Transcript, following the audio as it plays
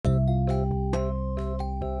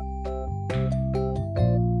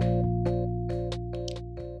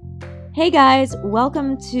Hey guys,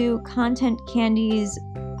 welcome to Content Candy's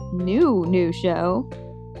new show.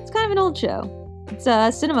 It's kind of an old show. It's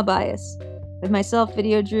Cinema Bias with myself,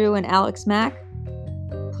 Video Drew, and Alex Mack.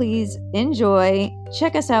 Please enjoy.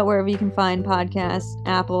 Check us out wherever you can find podcasts,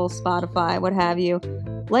 Apple, Spotify, what have you.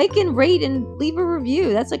 Like and rate and leave a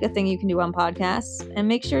review. That's like a thing you can do on podcasts. And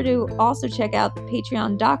make sure to also check out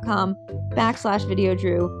patreon.com/VideoDrew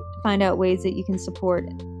to find out ways that you can support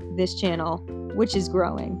this channel, which is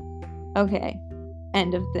growing. Okay,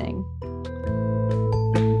 end of thing.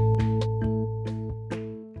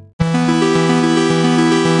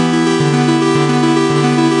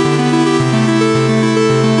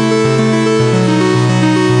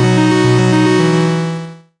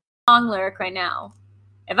 Song lyric right now.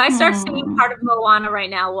 If I start singing part of Moana right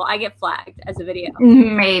now, will I get flagged as a video?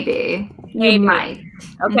 Maybe. You might.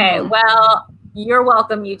 Okay, well, you're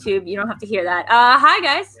welcome, YouTube. You don't have to hear that. Hi,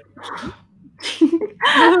 guys.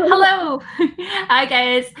 Hello. Hi,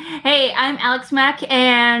 guys. Hey, I'm Alex Mack,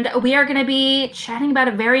 and we are going to be chatting about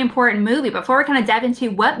a very important movie. Before we kind of dive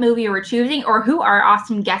into what movie we're choosing or who our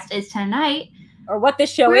awesome guest is tonight. Or what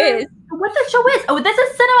this show is. What the show is. Oh, this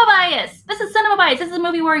is Cinema Bias. This is Cinema Bias. This is a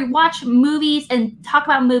movie where we watch movies and talk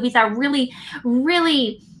about movies that really,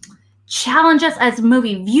 really challenge us as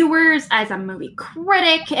movie viewers, as a movie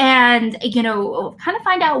critic, and, you know, kind of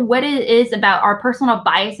find out what it is about our personal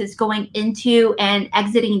biases going into and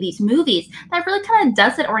exiting these movies that really kind of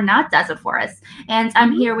does it or not does it for us. And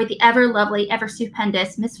I'm here with the ever lovely, ever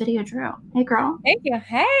stupendous Miss Video Drew. Hey, girl. Thank you.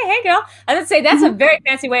 Hey, girl. I would say that's a very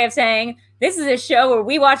fancy way of saying this is a show where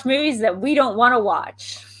we watch movies that we don't want to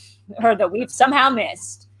watch or that we've somehow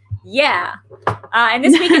missed. Yeah. And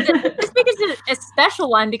this week is a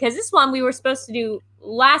special one because this one we were supposed to do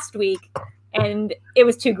last week and it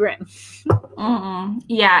was too grim.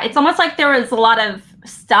 Yeah, it's almost like there was a lot of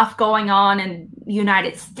stuff going on in the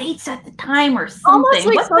United States at the time or something. Almost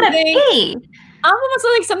like what would it be? Almost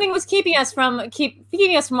like something was keeping us from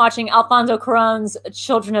watching Alfonso Cuarón's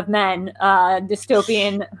Children of Men,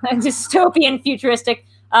 dystopian futuristic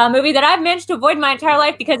movie that I've managed to avoid my entire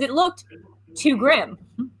life because it looked too grim.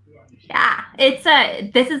 Yeah,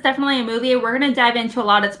 this is definitely a movie. We're going to dive into a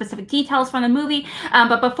lot of specific details from the movie.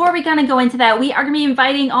 But before we kind of go into that, we are going to be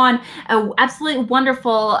inviting on an absolutely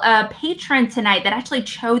wonderful patron tonight that actually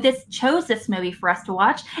chose this movie for us to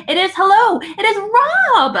watch. It is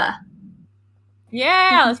Rob.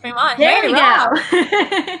 Yeah, let's bring him on. There we Rob. go.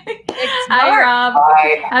 Hi, Rob.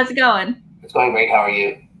 Hi. How's it going? It's going great. How are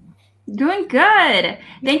you? Doing good.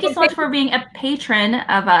 Thank you so much for being a patron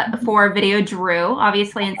of for Video Drew,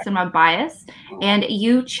 obviously in Cinema Bias, and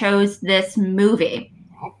you chose this movie,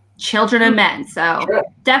 Children of Men. So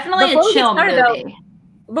definitely a chill movie.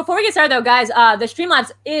 Before we get started, though, guys, the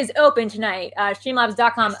Streamlabs is open tonight.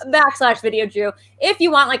 Streamlabs.com/VideoDrew. If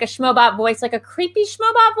you want like a schmobot voice, like a creepy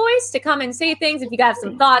schmobot voice to come and say things, if you got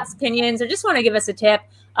some thoughts, opinions, or just want to give us a tip,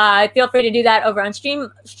 feel free to do that over on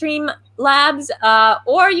Streamlabs,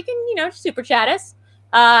 or you can, super chat us,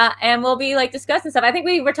 and we'll be like discussing stuff. I think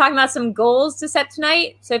we were talking about some goals to set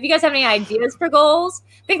tonight. So if you guys have any ideas for goals,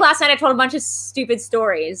 I think last night I told a bunch of stupid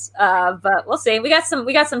stories, but we'll see. We got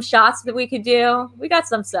some shots that we could do. We got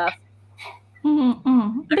some stuff. We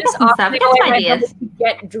got some ideas.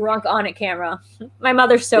 Get drunk on a camera. My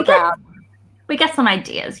mother's so proud. We got some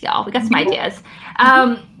ideas, y'all. We got some ideas.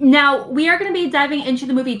 Now, we are going to be diving into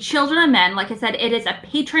the movie Children of Men. Like I said, it is a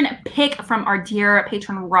patron pick from our dear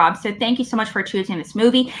patron, Rob. So thank you so much for choosing this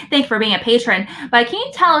movie. Thanks for being a patron. But can you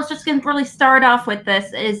tell us, just going to really start off with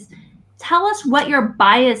this, tell us what your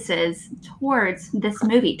bias is towards this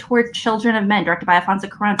movie, towards Children of Men, directed by Alfonso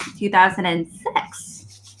Cuarón in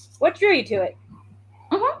 2006. What drew you to it?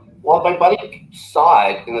 Well, my buddy saw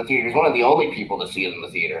it in the theater. He's one of the only people to see it in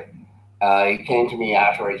the theater. He came to me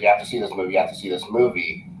afterwards, you have to see this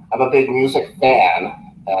movie, I'm a big music fan,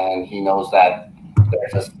 and he knows that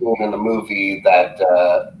there's a scene in the movie that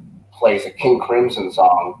plays a King Crimson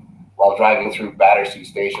song while driving through Battersea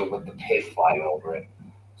Station with the pig flying over it.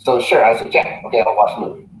 So sure, I said, yeah, okay, I'll watch the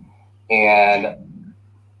movie. And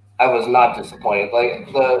I was not disappointed.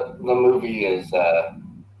 Like, the movie is,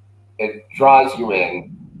 it draws you in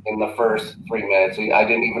the first 3 minutes. I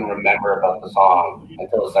didn't even remember about the song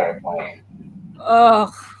until it started playing.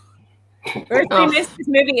 Oh, first 3 minutes of this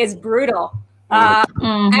movie is brutal. How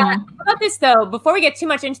about this, though? Before we get too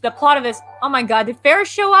much into the plot of this, oh my God, did Ferris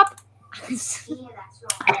show up?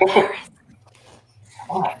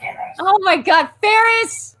 Oh, Ferris. Oh my God,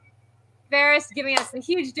 Ferris! Ferris giving us a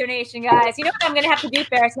huge donation, guys. You know what I'm going to have to do,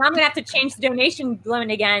 Ferris? Now I'm going to have to change the donation limit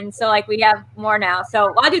again, so like we have more now.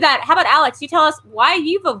 So while I do that, how about Alex? You tell us why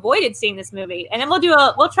you've avoided seeing this movie, and then we'll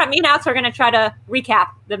try. Me and Alex are going to try to recap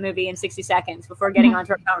the movie in 60 seconds before getting on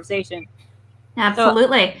to our conversation.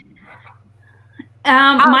 Absolutely. So,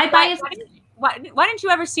 my bias. Why didn't you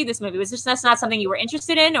ever see this movie? Was this not something you were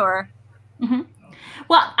interested in, or? Mm-hmm.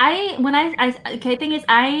 Well, thing is,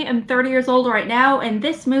 I am 30 years old right now, and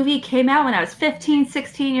this movie came out when I was 15,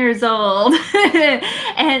 16 years old.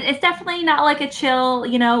 And it's definitely not like a chill,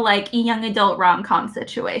 like young adult rom-com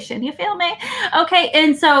situation. You feel me? Okay,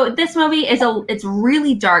 and so this movie it's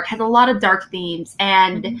really dark, has a lot of dark themes,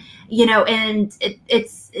 and, and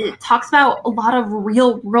it talks about a lot of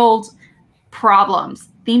real world problems,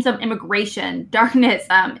 themes of immigration, darkness,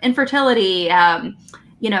 infertility,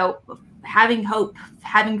 having hope,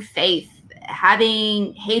 having faith,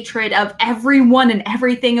 having hatred of everyone and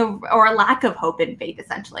everything, or a lack of hope and faith,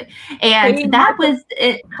 essentially. And that was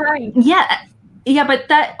it. Yeah. But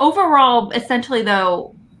that overall, essentially,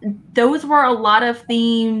 though, those were a lot of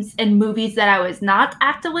themes and movies that I was not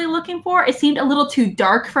actively looking for. It seemed a little too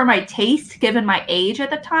dark for my taste, given my age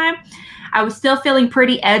at the time. I was still feeling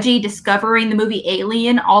pretty edgy, discovering the movie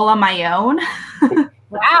Alien all on my own.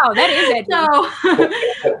 Wow, that is edgy.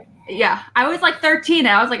 So, yeah, I was like 13.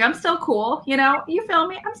 And I was like, I'm still cool. You feel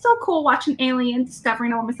me? I'm still cool watching Alien,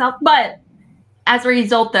 discovering all myself. But as a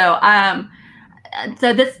result, though,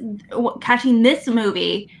 catching this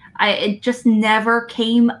movie, it just never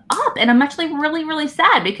came up. And I'm actually really, really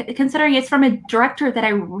sad, because considering it's from a director that I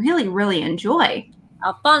really, really enjoy.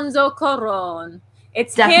 Alfonso Cuarón.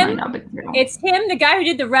 It's definitely him. Not big deal. It's him, the guy who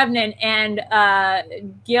did The Revenant, and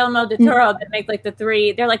Guillermo del Toro that make like the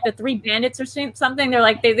three. They're like the Three Bandits or something. They're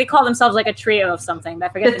like they call themselves like a trio of something. I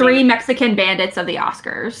forget the three Mexican bandits of the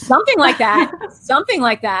Oscars. Something like that. Something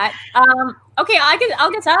like that. Okay,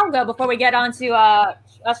 I'll go before we get on to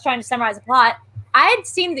us trying to summarize the plot. I had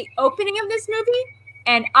seen the opening of this movie,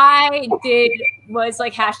 and was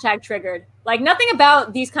like #triggered. Like nothing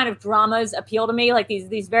about these kind of dramas appeal to me. Like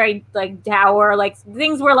these very like dour, like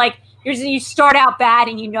things where like you start out bad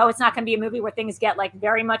and it's not going to be a movie where things get like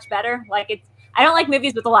very much better. Like I don't like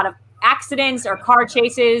movies with a lot of accidents or car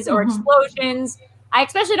chases or explosions. I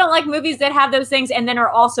especially don't like movies that have those things and then are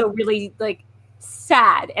also really like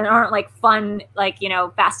sad and aren't like fun, like,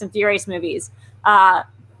 Fast and Furious movies. So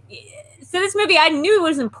this movie, I knew it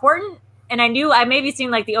was important. And I knew I maybe seen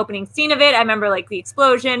like the opening scene of it. I remember like the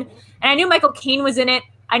explosion, and I knew Michael Caine was in it.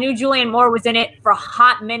 I knew Julianne Moore was in it for a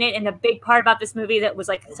hot minute. And the big part about this movie that was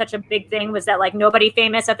like such a big thing was that like nobody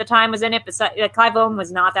famous at the time was in it. Besides, Clive Owen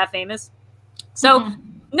was not that famous. So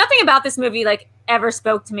nothing about this movie like ever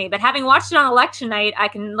spoke to me. But having watched it on election night, I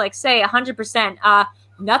can like say 100%.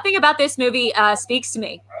 Nothing about this movie speaks to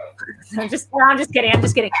me. I'm just kidding.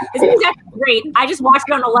 This movie's actually great. I just watched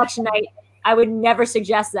it on election night. I would never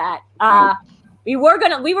suggest that. We were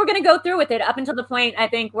gonna go through with it up until the point, I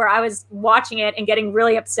think, where I was watching it and getting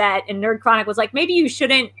really upset. And Nerd Chronic was like, maybe you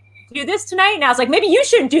shouldn't do this tonight. And I was like, maybe you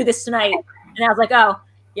shouldn't do this tonight. And I was like, oh,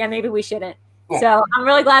 yeah, maybe we shouldn't. So I'm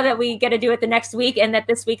really glad that we get to do it the next week and that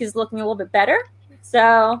this week is looking a little bit better.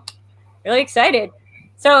 So really excited.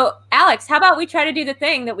 So Alex, how about we try to do the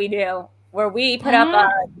thing that we do where we put up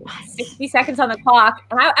 60 seconds on the clock.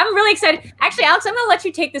 And I'm really excited. Actually, Alex, I'm going to let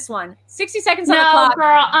you take this one. 60 seconds on the clock. No,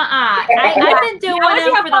 girl, I've been doing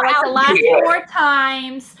it for the last 4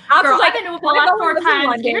 times. Girl, I've been doing it for the last 4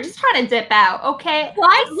 times. You're just trying to dip out, okay? Well,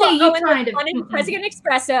 I see you trying to. President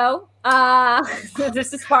Espresso. This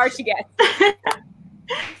is as far as she gets.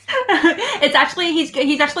 It's actually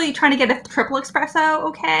he's actually trying to get a triple espresso,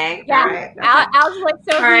 okay? Yeah. Right, okay. Alex is like,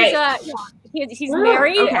 so he's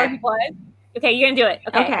married or he was. Okay, you're gonna do it.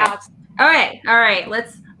 Okay, Alex. All right.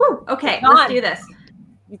 Let's do this.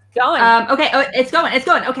 It's going. It's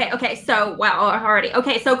going. Okay. So, wow, already.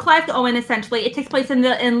 Okay, so Clive Owen, essentially, it takes place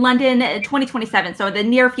in London, 2027. So the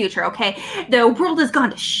near future. Okay, the world has gone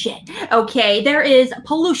to shit. Okay, there is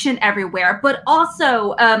pollution everywhere, but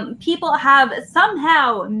also people have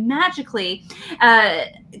somehow magically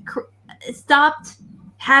stopped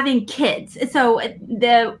having kids. So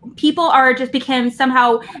the people are just become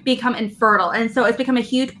infertile. And so it's become a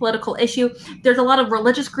huge political issue. There's a lot of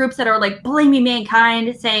religious groups that are like blaming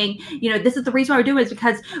mankind, saying, this is the reason why we're doing it is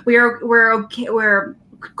because we're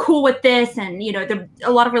cool with this. And, there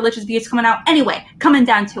a lot of religious views coming out. Anyway, coming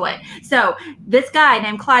down to it. So this guy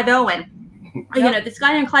named Clive Owen, You know, this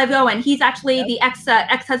guy named Clive Owen, he's actually the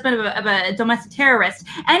ex-husband of a domestic terrorist.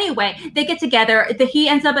 Anyway, they get together. He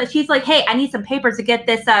ends up, she's like, hey, I need some papers to get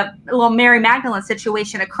this little Mary Magdalene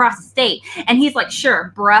situation across the state. And he's like,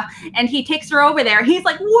 sure, bruh. And he takes her over there. He's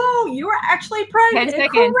like, whoa, you are actually pregnant.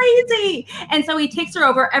 Crazy. And so he takes her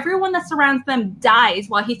over. Everyone that surrounds them dies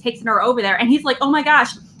while he's taking her over there. And he's like, oh my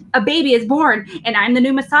gosh, a baby is born and I'm the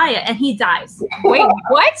new Messiah. And he dies. Wait,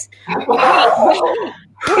 what?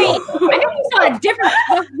 Wait, I think you saw a different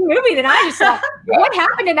movie than I just saw. What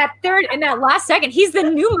happened in that last second? He's the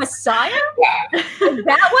new Messiah? Is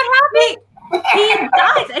that what happened? He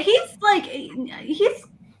dies.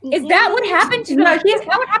 Is that what happened to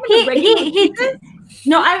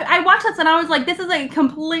No, I watched this and I was like, this is a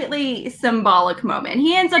completely symbolic moment.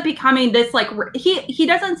 He ends up becoming this, like, he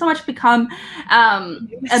doesn't so much become a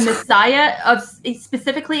messiah of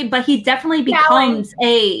specifically, but he definitely becomes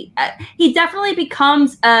a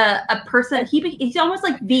person. He's almost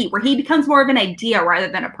like V, where he becomes more of an idea rather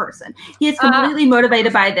than a person. He is completely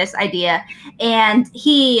motivated by this idea, and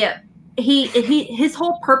his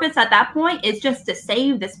whole purpose at that point is just to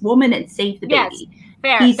save this woman and save the baby.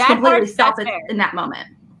 Fair. He's completely selfish in that moment.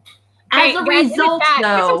 As a result,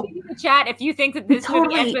 though, in the chat, if you think that this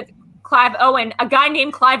movie ends with Clive Owen, a guy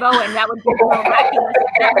named Clive Owen, that would be miraculous.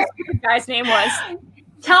 That was what the guy's name was.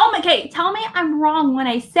 Tell me I'm wrong when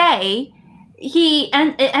I say it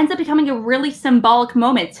ends up becoming a really symbolic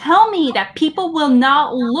moment. Tell me that people will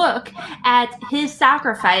not look at his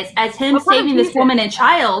sacrifice as him saving this woman and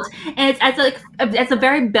child, and it's as a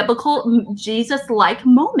very biblical Jesus-like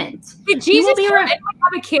moment. Did Jesus have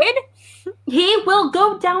a kid? He will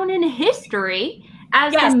go down in history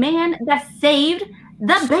as the man that saved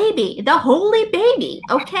the baby, the holy baby.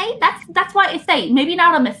 Okay, that's why I say maybe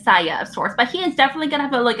not a messiah of sorts, but he is definitely gonna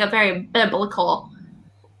have a very biblical.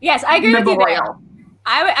 Yes, I agree with you there.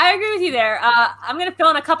 I agree with you there. I'm going to fill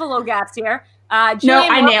in a couple little gaps here. I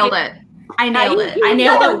nailed it. I nailed it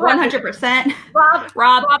 100%.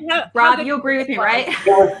 Rob, you agree with me, right?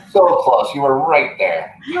 You were so close. You were right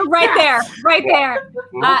there. You're right there. Right there.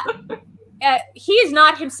 He is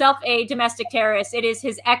not himself a domestic terrorist. It is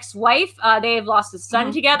his ex-wife. They have lost a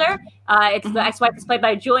son together. The ex-wife is played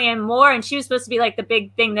by Julianne Moore, and she was supposed to be like the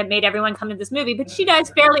big thing that made everyone come to this movie. But she dies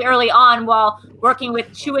fairly early on while working with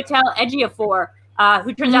Chiwetel Ejiofor,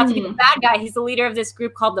 who turns out to be the bad guy. He's the leader of this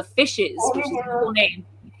group called the Fishes, which is a cool name.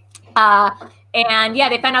 And yeah,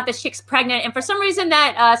 they find out this chick's pregnant, and for some reason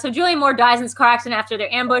that so Julianne Moore dies in this car accident after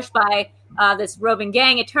they're ambushed by this roving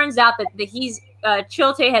gang. It turns out that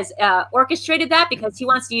Chiwetel has orchestrated that because he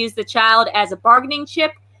wants to use the child as a bargaining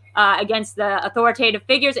chip against the authoritative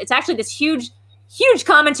figures. It's actually this huge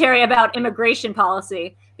commentary about immigration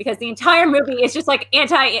policy, because the entire movie is just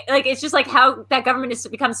it's just like how that government has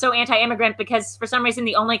become so anti-immigrant, because for some reason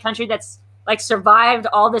the only country that's like survived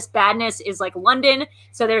all this badness is like London.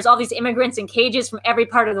 So there's all these immigrants in cages from every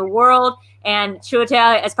part of the world. And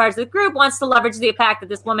Chiwetel, as part of the group, wants to leverage the fact that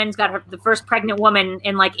this woman's got the first pregnant woman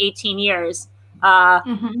in like 18 years.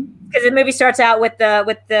 Because the movie starts out with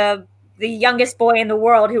the youngest boy in the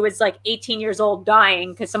world who was like 18 years old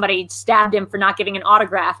dying because somebody stabbed him for not giving an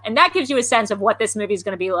autograph. And that gives you a sense of what this movie is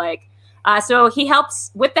going to be like. So he helps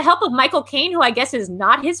with the help of Michael Caine, who I guess is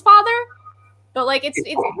not his father. But like it's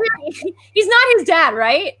really, he's not his dad,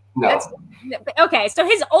 right? No. Okay, so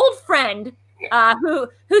his old friend,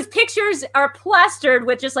 whose pictures are plastered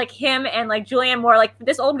with just like him and like Julianne Moore. Like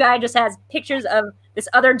this old guy just has pictures of this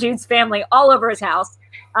other dude's family all over his house.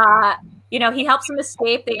 He helps them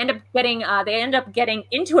escape. They end up getting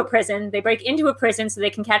into a prison. They break into a prison so they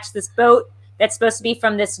can catch this boat that's supposed to be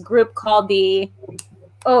from this group called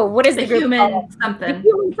what is the group called?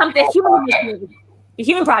 The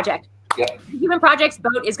Human Project. Yep. The Human Project's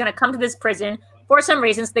boat is going to come to this prison for some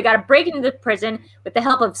reason. So they got to break into the prison with the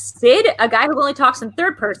help of Sid, a guy who only talks in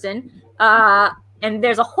third person. And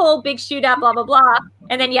there's a whole big shootout, blah, blah, blah.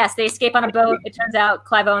 And then, yes, they escape on a boat. It turns out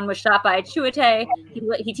Clive Owen was shot by Chiwetel.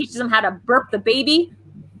 He teaches them how to burp the baby,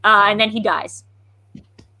 and then he dies.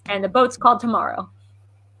 And the boat's called Tomorrow.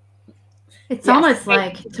 It's almost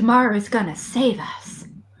like tomorrow is going to save us.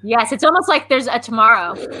 Yes, it's almost like there's a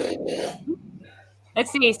tomorrow. Let's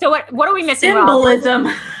see. So what are we missing? Symbolism.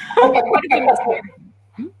 What did we miss here?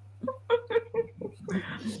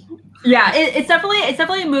 Yeah, it's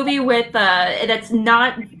definitely a movie with that's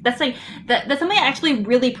something I actually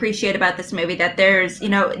really appreciate about this movie, that there's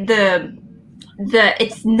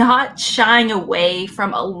it's not shying away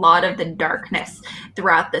from a lot of the darkness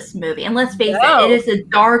throughout this movie. And let's face it, it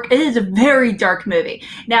is a very dark movie.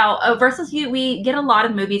 Now, versus we get a lot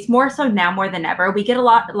of movies, more so now more than ever, we get a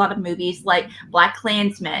lot of movies like Black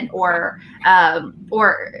Klansman or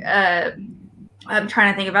I'm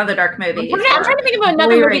trying to think of other dark movies. I'm trying to think of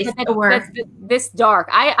another movie that's this dark.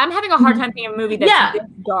 I'm having a hard time thinking of a movie that's this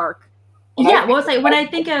dark. Yeah, well, it's like when I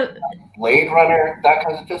think of Blade Runner, that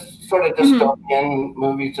kind of just sort of dystopian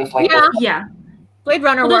movies, just like this. Yeah, Blade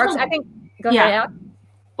Runner works. I think. Go ahead. Yeah.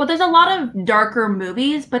 Well, there's a lot of darker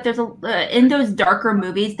movies, but there's in those darker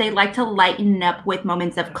movies, they like to lighten up with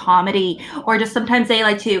moments of comedy, or just sometimes they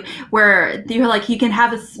like to where you're like you can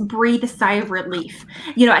have breathe a sigh of relief,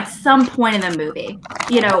 at some point in the movie.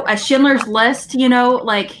 A Schindler's List,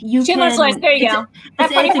 like you Schindler's List. There you go.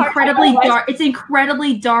 It's incredibly dark. It's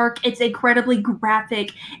incredibly dark. It's incredibly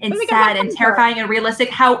graphic and sad and terrifying and realistic.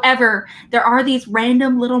 However, there are these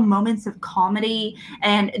random little moments of comedy,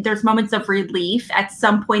 and there's moments of relief at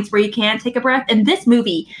some points where you can take a breath. In this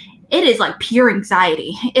movie, it is like pure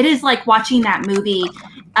anxiety. It is like watching that movie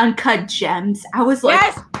Uncut Gems. I was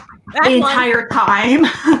like the entire time.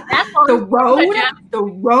 The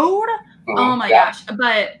road. Oh my gosh.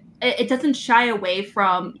 But it doesn't shy away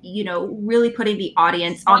from, really putting the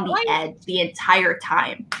audience on the edge the entire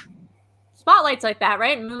time. Spotlight's like that,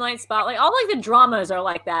 right? Moonlight, Spotlight. All like the dramas are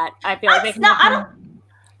like that. I feel like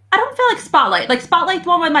I don't feel like Spotlight. Like Spotlight's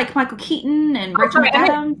one with like Michael Keaton and Rachel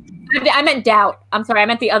McAdams. I meant Doubt. I'm sorry, I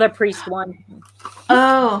meant the other priest one.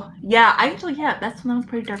 Oh, yeah. That's one that was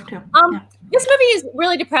pretty dark too. This movie is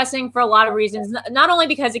really depressing for a lot of reasons. Not only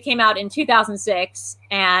because it came out in 2006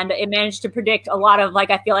 and it managed to predict a lot of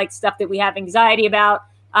I feel like stuff that we have anxiety about.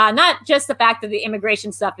 Not just the fact that the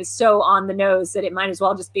immigration stuff is so on the nose that it might as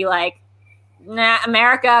well just be like, nah,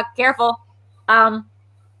 America, careful.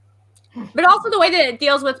 But also the way that it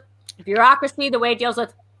deals with bureaucracy, the way it deals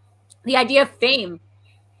with the idea of fame,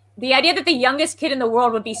 the idea that the youngest kid in the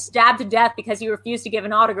world would be stabbed to death because he refused to give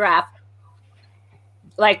an autograph.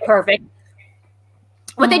 Like, perfect.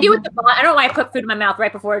 What they do with the bomb, I don't know why I put food in my mouth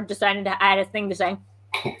right before deciding to add a thing to say.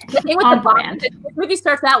 The thing with the bomb, this movie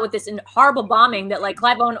starts out with this horrible bombing that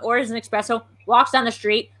Clive Owen orders an espresso, walks down the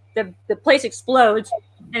street, the place explodes,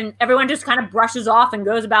 and everyone just kind of brushes off and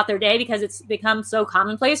goes about their day because it's become so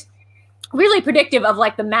commonplace. Really predictive of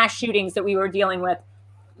the mass shootings that we were dealing with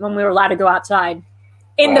when we were allowed to go outside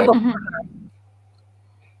in the book.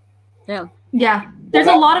 Yeah. There's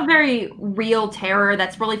a lot of very real terror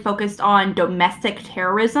that's really focused on domestic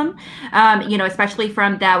terrorism, especially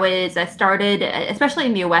from that was started, especially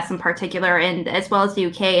in the US in particular, and as well as the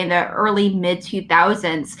UK in the early mid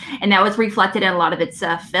 2000s. And that was reflected in a lot of its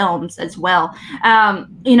films as well. Rob,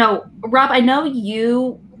 I know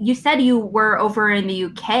you said you were over in the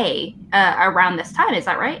UK around this time. Is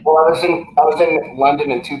that right? Well, I was in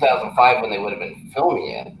London in 2005 when they would have been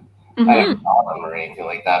filming it. I didn't saw them or anything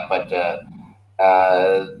like that, but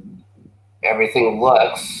everything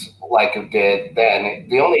looks like it did then.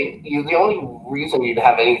 The only reason you'd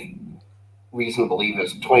have any reason to believe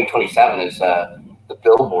is 2027 is the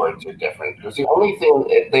billboards are different. It was the only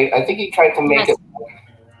thing I think he tried to make it,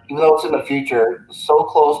 even though it's in the future, so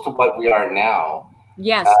close to what we are now.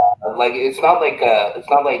 Yes. It's not like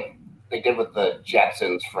they did with the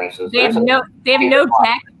Jetsons, for instance. They have no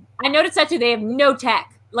tech. I noticed that too. They have no tech.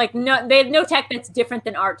 They have no tech that's different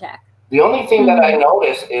than our tech. The only thing that I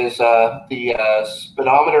noticed is the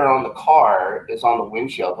speedometer on the car is on the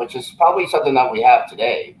windshield, which is probably something that we have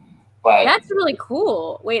today. But that's really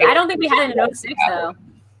cool. Wait, I don't think we had it in 06 though.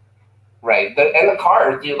 Right, and the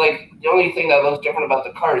car, the only thing that looks different about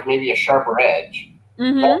the car is maybe a sharper edge.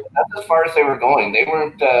 That's as far as they were going. They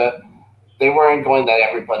weren't going that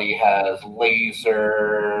everybody has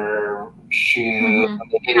laser shoes.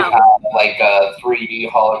 They didn't have 3D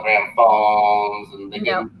hologram phones, and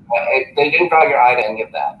they didn't draw your eye to any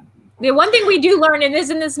of that. The one thing we do learn in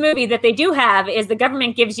this movie that they do have is the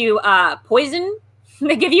government gives you poison.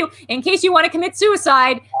 They give you, in case you want to commit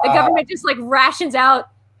suicide, the government just rations out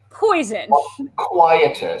poison.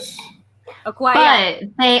 Quietus. But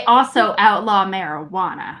they also outlaw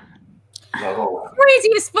marijuana.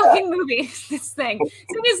 Craziest fucking movie. This thing.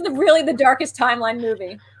 This is really the darkest timeline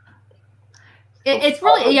movie. It's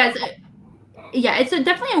really it's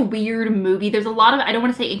definitely a weird movie. There's a lot of, I don't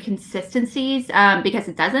want to say inconsistencies because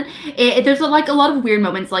it doesn't. There's a lot of weird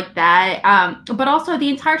moments like that. But also the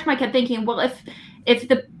entire time I kept thinking, well,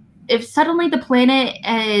 if suddenly the planet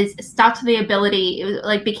has stopped the ability,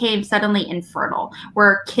 it became suddenly infertile,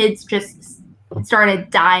 where kids just started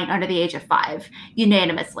dying under the age of 5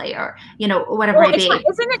 unanimously, or whatever it be.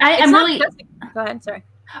 Go ahead. Sorry.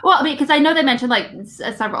 Well, I mean, because I know they mentioned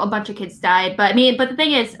a bunch of kids died, but the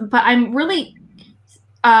thing is, I'm really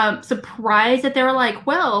surprised that they were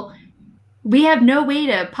well, we have no way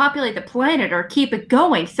to populate the planet or keep it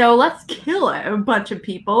going, so let's kill a bunch of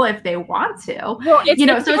people if they want to. Well, so it's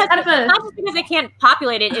kind of it's not just because they can't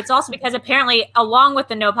populate it. It's also because apparently, along with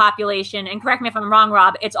the no population, and correct me if I'm wrong,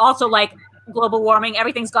 Rob, it's also like global warming.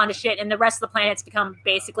 Everything's gone to shit, and the rest of the planet's become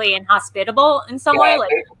basically inhospitable in some way.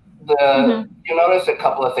 Like, you notice a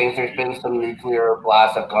couple of things. There's been some nuclear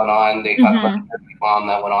blasts that have gone on. They talked about the bomb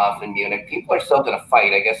that went off in Munich. People are still going to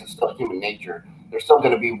fight. I guess it's still human nature. There's still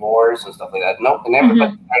going to be wars and stuff like that. Nope, and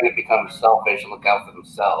everybody's trying to become selfish and look out for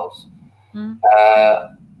themselves. But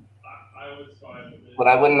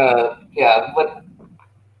I wouldn't. But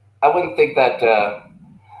I wouldn't think that.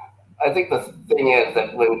 I think the thing is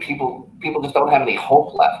that when people just don't have any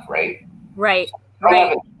hope left, right? Right. So don't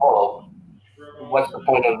have any hope. What's the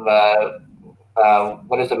point of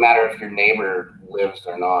what does it matter if your neighbor lives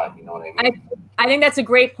or not? You know what I mean? I think that's a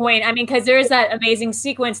great point. I mean, because there is that amazing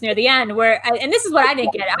sequence near the end where, and this is what I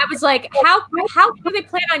didn't get. I was like, how do they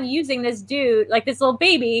plan on using this dude, like this little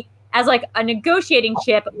baby, as like a negotiating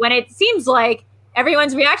chip when it seems like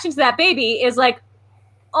everyone's reaction to that baby is like,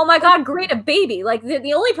 oh my God, great, a baby. Like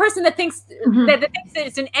the only person that thinks that thinks that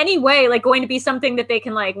it's in any way like going to be something that they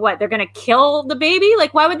can like, what, they're going to kill the baby?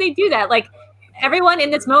 Like, why would they do that? Like, everyone in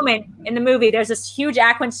this moment in the movie, there's this huge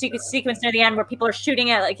action sequence near the end where people are shooting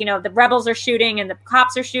at, like, you know, the rebels are shooting and the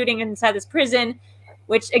cops are shooting inside this prison,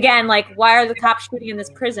 which again, like, why are the cops shooting in this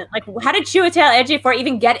prison? Like, how did Chiwetel Ejiofor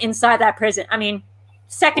even get inside that prison? I mean,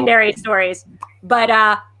 secondary stories, but,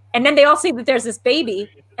 and then they all see that there's this baby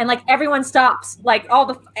and like everyone stops, like all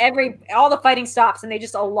the fighting stops and they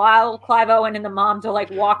just allow Clive Owen and the mom to like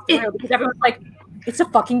walk through because everyone's like, it's a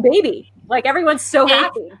fucking baby. Like everyone's so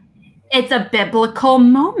happy. It's a biblical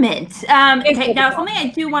moment. Okay, now something I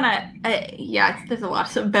do want to, there's a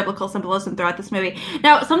lot of biblical symbolism throughout this movie.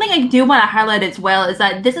 Now, something I do want to highlight as well is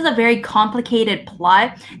that this is a very complicated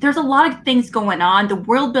plot. There's a lot of things going on. The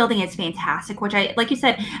world building is fantastic, which like you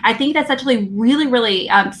said, I think that's actually really, really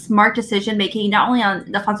smart decision making, not only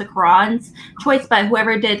on Alfonso Cuarón's choice, but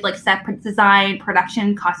whoever did like set design,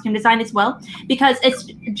 production, costume design as well, because it's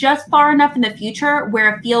just far enough in the future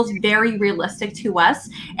where it feels very realistic to us,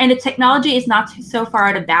 and it's technology is not so far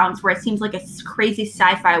out of bounds where it seems like a crazy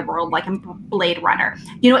sci-fi world like in Blade Runner.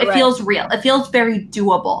 You know, it feels real. It feels very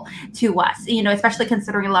doable to us, you know, especially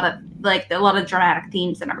considering a lot of dramatic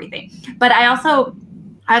themes and everything. But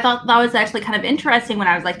I thought that was actually kind of interesting when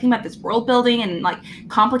I was like thinking about this world building and like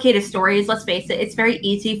complicated stories. Let's face it, it's very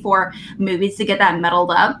easy for movies to get that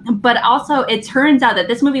muddled up. But also it turns out that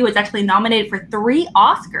this movie was actually nominated for 3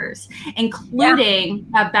 Oscars, including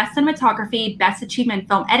Best Cinematography, Best Achievement in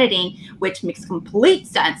Film Editing, which makes complete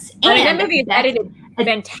sense. And that movie is edited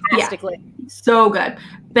fantastically. Yeah, so good.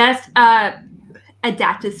 Best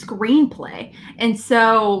Adapted Screenplay. And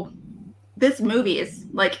so this movie is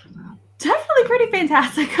like definitely pretty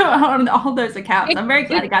fantastic on all those accounts. I'm very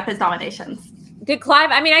glad it got those nominations. Did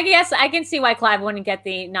Clive, I mean, I guess I can see why Clive wouldn't get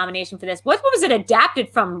the nomination for this. What was it adapted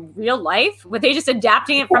from real life? Were they just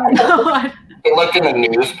adapting it from the They looked in the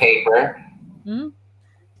newspaper.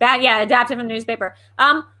 Adapted from the newspaper.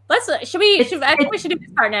 I think we should do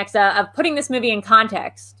this part next of putting this movie in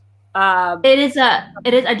context. It is,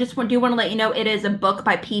 I just do want to let you know, it is a book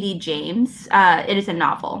by P.D. James. It is a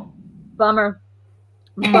novel. Bummer.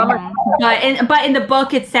 But in the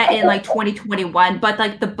book it's set in like 2021, but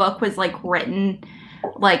like the book was written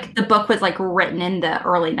in the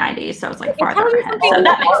early 90s, so it's like farther ahead. So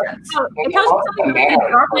that makes sense. It tells you something about the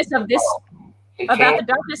darkness of this, about the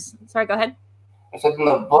darkness. Sorry, go ahead. I said in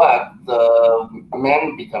the book, the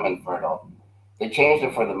men become infertile. They changed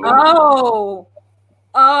it for the movie.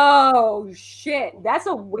 Oh shit! That's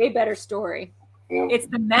a way better story. Yeah. It's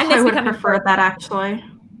the men that become infertile. I would prefer that actually.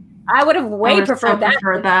 I would have preferred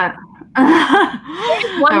that.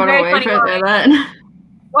 I would have way preferred that.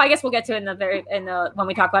 Well, I guess we'll get to it when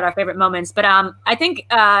we talk about our favorite moments. But I think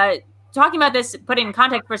talking about this, put it in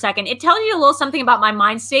context for a second, it tells you a little something about my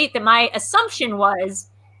mind state. That my assumption was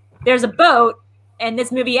there's a boat and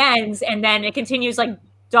this movie ends, and then it continues like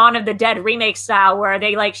Dawn of the Dead remake style, where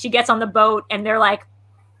she gets on the boat and they're like,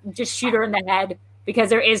 just shoot her in the head.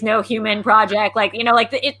 Because there is no human project,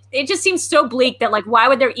 it just seems so bleak that why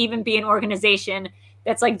would there even be an organization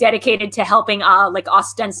that's dedicated to helping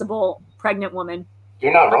ostensible pregnant woman?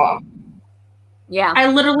 You're not wrong. Yeah, I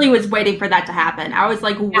literally was waiting for that to happen. I was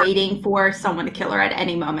waiting for someone to kill her at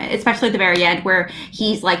any moment, especially at the very end where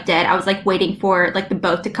he's dead. I was waiting for the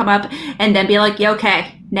boat to come up and then be like, yeah,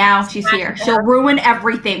 okay, now she's here. She'll ruin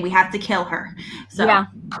everything. We have to kill her. So, yeah.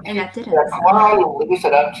 And that did it. Cuarón leaves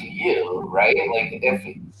it up to you, right?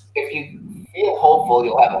 If you feel hopeful,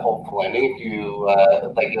 you'll have a hopeful ending. If you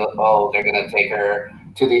they're gonna take her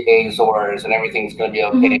to the Azores and everything's going to be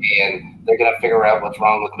okay, and they're going to figure out what's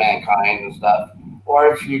wrong with mankind and stuff.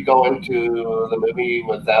 Or if you go into the movie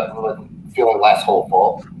with feeling less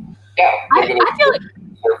hopeful, yeah, they're going to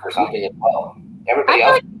serve for something as well. Everybody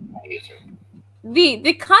else is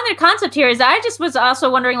the kind of concept here is I just was also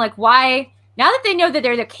wondering, like, why, now that they know that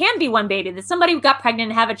there can be one baby, that somebody got pregnant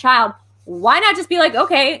and have a child, why not just be like,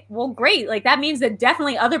 okay, well, great. Like, that means that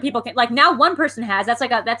definitely other people can, like, now one person has, that's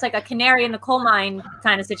like a canary in the coal mine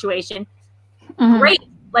kind of situation. Great.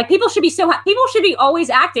 Like, people should be always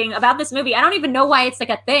acting about this movie. I don't even know why it's like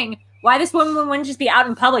a thing. Why this woman wouldn't just be out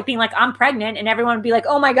in public being like, I'm pregnant, and everyone would be like,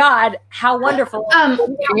 oh my God, how wonderful. So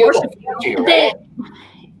the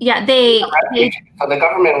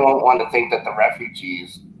government won't want to think that the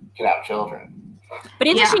refugees can have children. But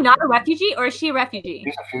isn't she not a refugee, or is she a refugee?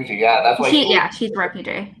 She's a refugee, yeah. That's why she's a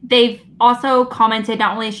refugee. They've also commented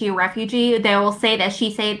not only is she a refugee, they will say that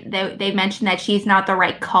they mentioned that she's not the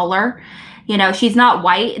right color. You know, she's not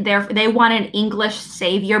white. They want an English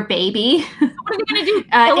savior baby. What are they going to do?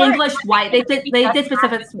 English white. They did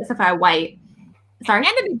specify white. Sorry? At the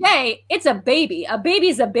end of the day, it's a baby. A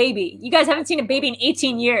baby's a baby. You guys haven't seen a baby in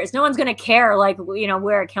 18 years. No one's going to care, like, you know,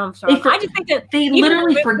 where it comes from. I just think that they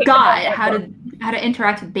literally forgot how to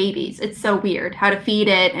interact with babies. It's so weird. How to feed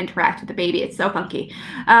it, interact with the baby. It's so funky.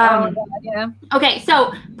 Okay,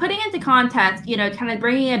 so putting into context, you know, kind of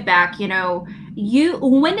bringing it back, you know,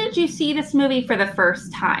 when did you see this movie for the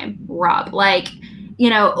first time, Rob? Like,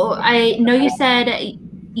 you know, I know you said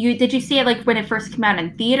did you see it like when it first came out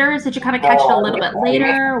in theaters? Did you kind of catch it a little bit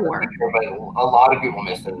later, or? But a lot of people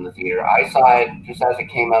missed it in the theater. I saw it just as it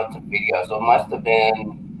came out to video, so it must have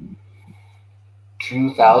been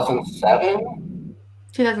 2007.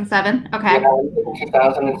 2007. Okay. Yeah,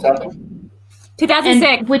 2007.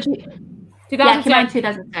 2006. Which? 2006. Yeah, it came out in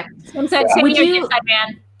 2006. Some said same year Inside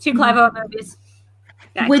Man. 2 Clive Owen movies.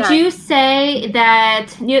 Yeah, would you say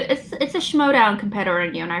that it's a Schmodown competitor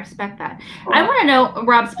in you, and I respect that. I want to know,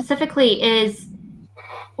 Rob, specifically, is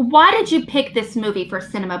why did you pick this movie for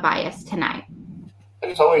Cinema Bias tonight? I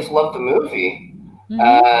just always loved the movie.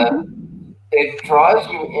 It draws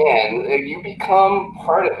you in. You become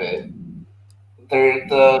part of it.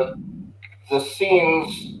 The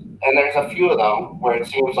scenes, and there's a few of them where it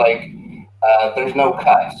seems like there's no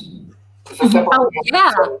cuts. It's a simple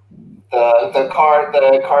the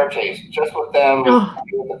car chase, just with them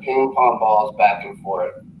with the ping pong balls back and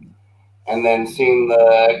forth, and then seeing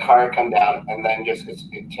the car come down, and then just it's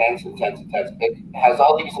intense. It has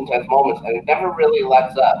all these intense moments, and it never really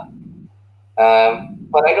lets up.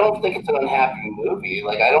 But I don't think it's an unhappy movie.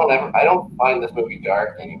 Like I don't find this movie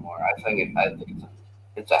dark anymore. I think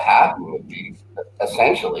it's a happy movie,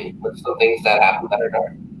 essentially, with some things that happen that are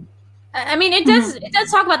dark. I mean, it does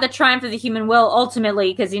talk about the triumph of the human will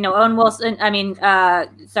ultimately, because, you know, Clive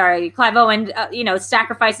Owen, you know,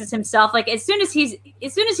 sacrifices himself. Like as soon as he's in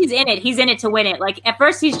it to win it. Like at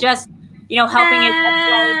first he's just, you know, helping his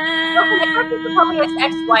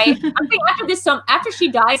ex-wife. I'm thinking after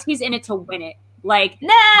she dies, he's in it to win it. Like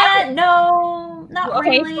no, not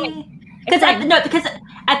really. Because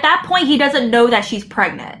at that point he doesn't know that she's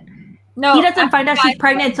pregnant. No, he doesn't find out she's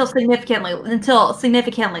pregnant until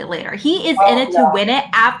significantly later. He is in it to win it.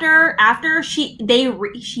 After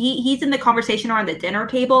he's in the conversation around the dinner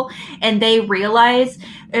table, and they realize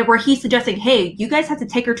where he's suggesting, "Hey, you guys have to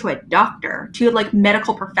take her to a doctor, to like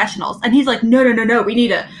medical professionals," and he's like, "No, we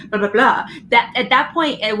need a blah blah blah." That at that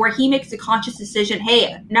point, where he makes a conscious decision,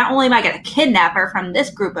 "Hey, not only am I going to kidnap her from this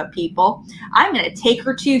group of people, I'm going to take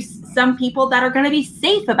her to some people that are going to be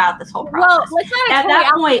safe about this whole process." Well, at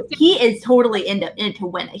that point, he is totally into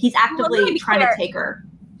win it. He's actively trying to take her.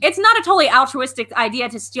 It's not a totally altruistic idea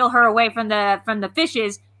to steal her away from the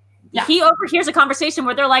fishes. Yeah. He overhears a conversation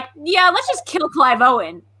where they're like, "Yeah, let's just kill Clive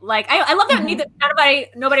Owen." Like, I love that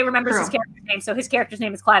nobody remembers his character's name, so his character's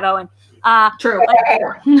name is Clive Owen. True.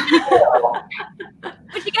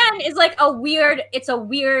 Which again is like it's a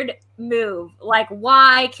weird move. Like,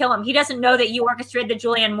 why kill him? He doesn't know that you orchestrated the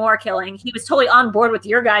Julianne Moore killing. He was totally on board with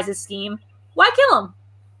your guys' scheme. Why kill him?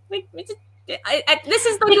 Like, this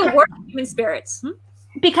is the worst of human spirits.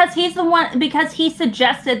 Because he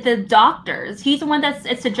suggested the doctors. He's the one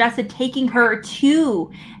that suggested taking her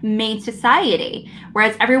to main society,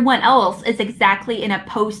 whereas everyone else is exactly in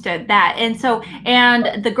opposed to that. And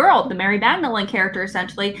the girl, the Mary Magdalene character,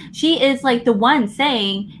 essentially, she is like the one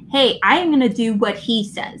saying, "Hey, I am going to do what he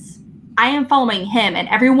says. I am following him," and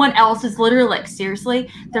everyone else is literally like, "Seriously?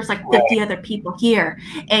 There's like 50 other people here,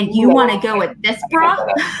 and you want to go with this, bro?"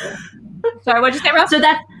 Sorry, what'd you say, Rob? So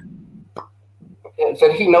that's.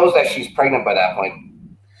 So he knows that she's pregnant by that point.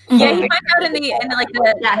 Yeah, he finds out in the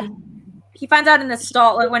he finds out in the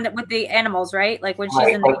stall when with the animals, right? Like when she's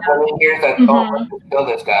in the. When he hears that, let's kill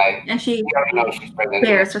this guy, and she already knows she's pregnant.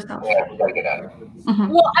 bears herself. Yeah, we gotta get out of here.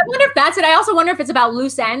 Well, I wonder if that's it. I also wonder if it's about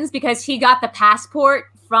loose ends because he got the passport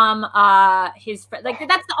from his friend. Like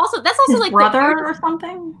that's also His like brother or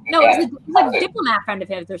something. No, it was like a diplomat friend of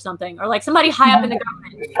his or something, or like somebody high up in the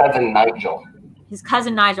government. His cousin Nigel. His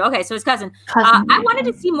cousin Nigel. Okay, so his cousin. I wanted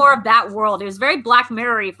to see more of that world. It was very Black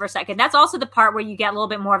Mirror-y for a second. That's also the part where you get a little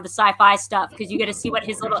bit more of the sci-fi stuff because you get to see what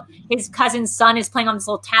his cousin's son is playing on this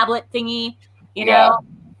little tablet thingy. You know,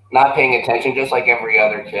 not paying attention, just like every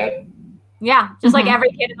other kid. Yeah, just like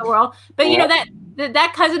every kid in the world. But you know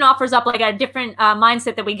that cousin offers up like a different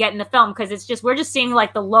mindset that we get in the film because it's just we're just seeing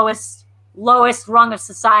like the lowest rung of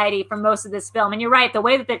society for most of this film. And you're right, the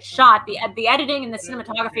way that it's shot, the editing and the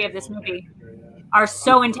cinematography of this movie are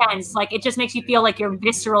so intense. Like it just makes you feel like you're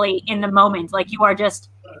viscerally in the moment, like you are just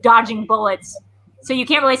dodging bullets. So you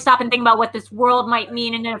can't really stop and think about what this world might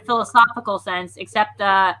mean in a philosophical sense, except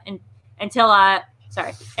until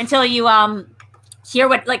you hear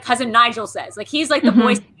what like cousin Nigel says. Like he's like the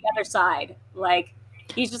voice of the other side. Like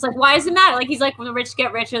he's just like, why does it matter? Like he's like, the rich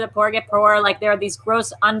get richer, the poor get poorer. Like there are these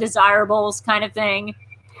gross undesirables kind of thing.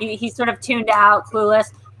 He's sort of tuned out, clueless.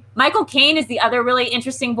 Michael Caine is the other really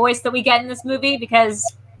interesting voice that we get in this movie because,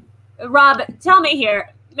 Rob, tell me here,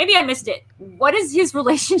 maybe I missed it. What is his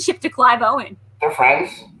relationship to Clive Owen? They're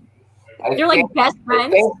friends. They're like best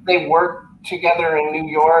friends? I think they worked together in New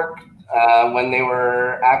York when they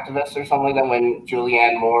were activists or something like that, when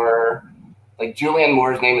Julianne Moore's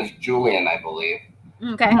name is Julian, I believe.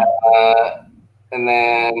 Okay. And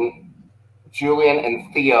then Julian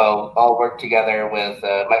and Theo all worked together with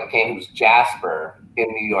Michael Caine, who's Jasper in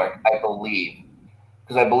New York, I believe,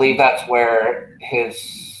 because I believe that's where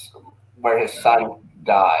his son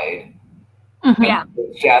died. Yeah,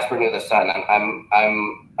 Jasper knew the son.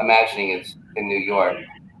 I'm imagining it's in New York,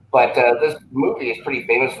 but this movie is pretty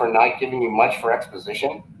famous for not giving you much for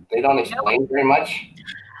exposition. They don't explain very much.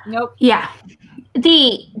 Nope. Yeah.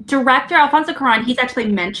 The director, Alfonso Cuarón, he's actually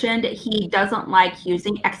mentioned he doesn't like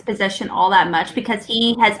using exposition all that much because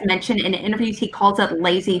he has mentioned in interviews he calls it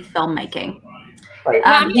lazy filmending.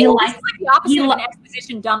 Right. He likes like the opposite of an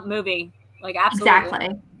exposition dump movie. Like absolutely. Exactly.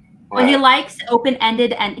 Well, he likes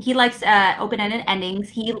open-ended and he likes open-ended endings.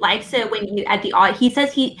 He likes it when you at the he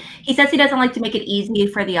says he doesn't like to make it easy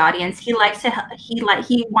for the audience. He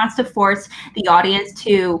wants to force the audience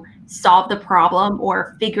to solve the problem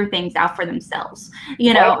or figure things out for themselves.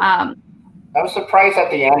 You know. I was surprised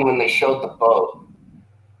at the end when they showed the boat.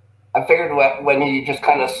 I figured when he just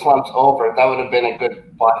kind of slumps over, that would have been a good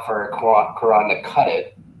spot for Cuarón to cut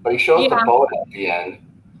it. But he shows the boat at the end.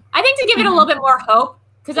 I think to give it a little bit more hope.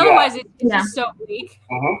 Because otherwise it's just so weak.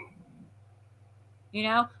 You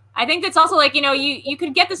know? I think that's also like, you know, you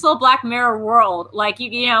could get this little Black Mirror world. Like,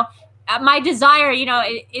 you know, my desire, you know,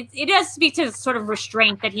 it does speak to sort of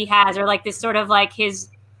restraint that he has or like this sort of like his,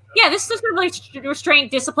 this is sort of like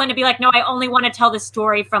restraint, discipline to be like, no, I only want to tell this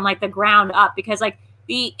story from like the ground up. Because like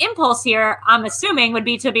the impulse here, I'm assuming, would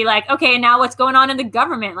be to be like, okay, now what's going on in the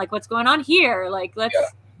government? Like what's going on here? Like, let's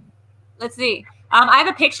see. I have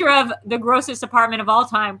a picture of the grossest apartment of all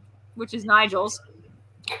time, which is Nigel's.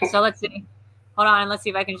 So let's see. Hold on. Let's see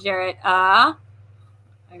if I can share it. I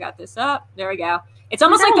got this up. There we go. It's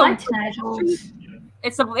almost like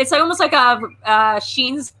it's almost like a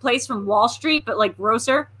Sheen's Place from Wall Street, but like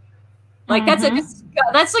grosser. Like that's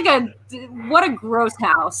like what a gross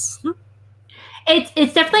house.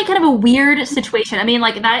 It's definitely kind of a weird situation. I mean,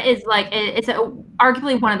 like that is like it's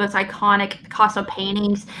arguably one of those iconic Picasso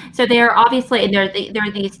paintings. So they're obviously and there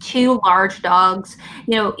are these two large dogs.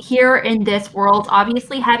 You know, here in this world,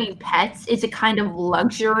 obviously having pets is a kind of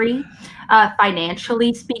luxury,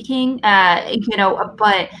 financially speaking. You know,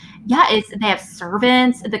 but they have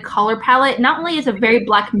servants. The color palette not only is a very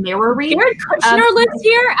Black Mirror-y. Jared Kushner lives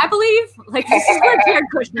here, I believe. Like this is where Jared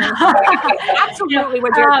Kushner lives. Absolutely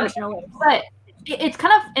where Jared Kushner lives. But it's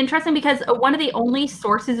kind of interesting because one of the only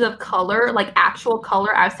sources of color, like actual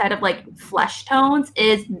color outside of like flesh tones,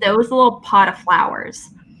 is those little pot of flowers,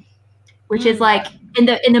 which is like in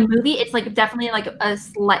the movie, it's like definitely like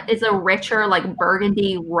is a richer like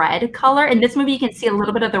burgundy red color. In this movie, you can see a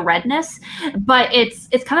little bit of the redness, but it's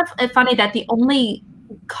kind of funny that the only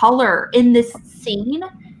color in this scene,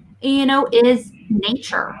 you know, is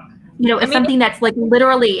nature. You know, it's something that's like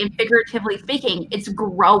literally and figuratively speaking, it's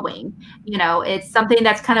growing. You know, it's something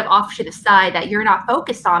that's kind of off to the side that you're not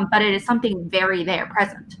focused on, but it is something very there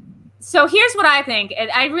present. So here's what I think.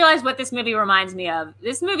 I realize what this movie reminds me of.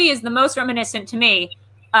 This movie is the most reminiscent to me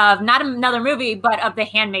of not another movie, but of The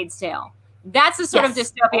Handmaid's Tale. That's the sort of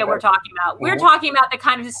dystopia we're talking about. We're talking about the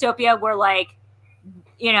kind of dystopia where, like,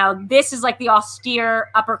 you know, this is like the austere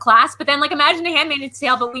upper class, but then, like, imagine The Handmaid's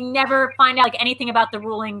Tale, but we never find out, like, anything about the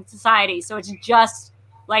ruling society. So it's just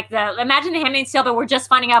like imagine The Handmaid's Tale, but we're just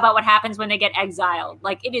finding out about what happens when they get exiled.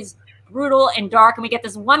 Like, it is brutal and dark, and we get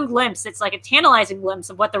this one glimpse. It's like a tantalizing glimpse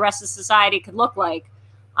of what the rest of society could look like.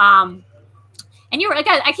 And you're like,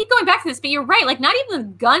 I keep going back to this, but you're right. Like, not even the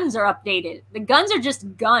guns are updated. The guns are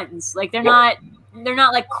just guns. Like, they're not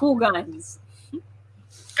like cool guns.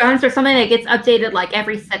 Guns are something that gets updated like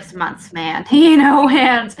every 6 months, man. You know,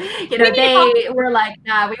 and you know they were like,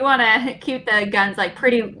 nah, we want to keep the guns like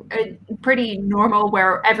pretty normal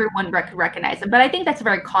where everyone could recognize them. But I think that's a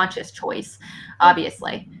very conscious choice,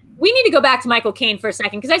 obviously. We need to go back to Michael Caine for a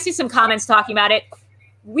second because I see some comments talking about it.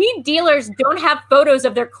 Weed dealers don't have photos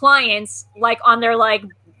of their clients like on their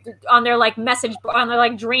message on their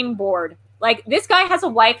like dream board. Like, this guy has a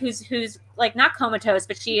wife who's like not comatose,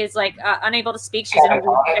 but she is like unable to speak. She's in a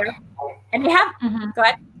wheelchair. And you have go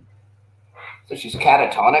ahead. So she's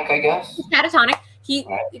catatonic, I guess. She's catatonic.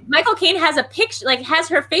 Michael Caine has a picture, like has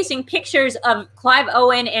her facing pictures of Clive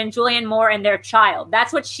Owen and Julianne Moore and their child.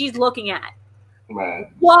 That's what she's looking at. Right.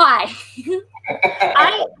 Why? The thing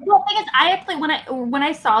is, I actually when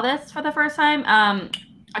I saw this for the first time,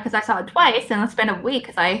 because I saw it twice and it's been a week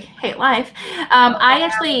because I hate life. I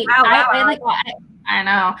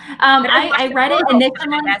know. I read it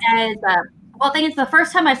initially as well. The thing is, the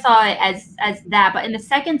first time I saw it as that, but in the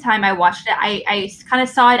second time I watched it, I kind of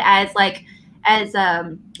saw it as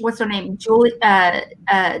what's her name,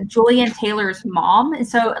 Julian Taylor's mom, and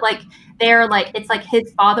so like. They're like, it's like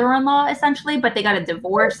his father-in-law essentially, but they got a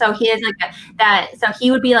divorce. So he is like so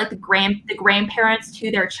he would be like the grandparents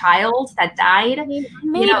to their child that died. Maybe,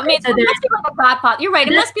 you know, so it must be like a godfather. You're right.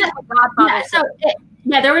 It must be like a godfather.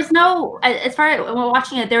 Yeah, there was no, as far as when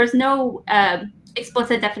watching it, there was no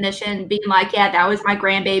explicit definition being like, yeah, that was my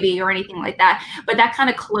grandbaby or anything like that. But that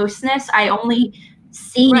kind of closeness, I only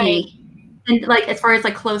see in, like, as far as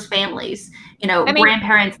like close families. You know,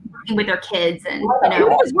 grandparents working with their kids, and you know, dude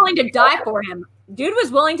was willing to die for him. Dude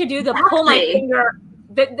was willing to do the pull my finger.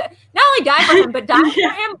 Not only die for him, but die for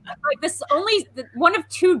him. Like, this one of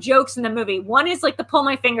two jokes in the movie. One is like the pull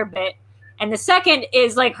my finger bit, and the second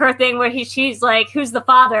is like her thing where she's like, "Who's the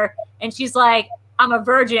father?" And she's like, "I'm a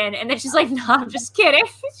virgin," and then she's like, "No, I'm just kidding,"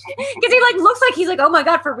 because he like looks like he's like, "Oh my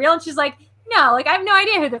god, for real?" And she's like, "No, like I have no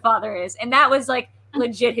idea who the father is," and that was like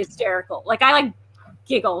legit hysterical. Like, I like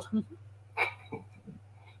giggled.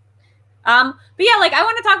 But yeah, like, I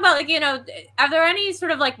want to talk about, like, you know, are there any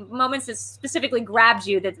sort of like moments that specifically grabbed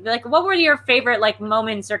you that, like, what were your favorite like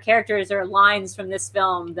moments or characters or lines from this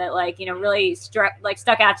film that, like, you know, really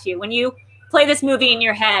stuck out to you when you play this movie in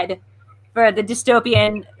your head for the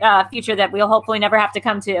dystopian future that we'll hopefully never have to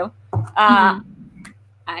come to?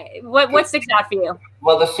 What sticks out for you?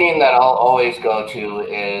 Well, the scene that I'll always go to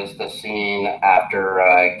is the scene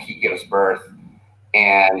after he gives birth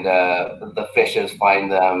and the fishes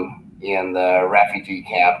find them in the refugee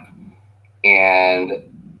camp, and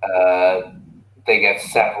they get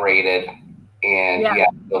separated, and he has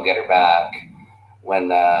to go get her back when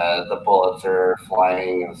the bullets are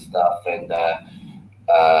flying and stuff, and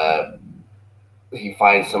he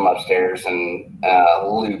finds them upstairs, and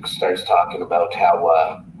Luke starts talking about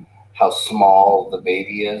how small the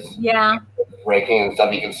baby is. Yeah. Breaking and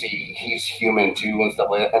stuff. You can see he's human too and stuff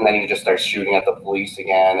like that. And then he just starts shooting at the police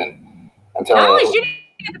again, and until not only shooting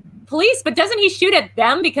at the police, but doesn't he shoot at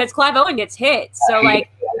them because Clive Owen gets hit? So like,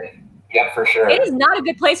 yeah, for sure. It is not a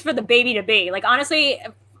good place for the baby to be. Like, honestly,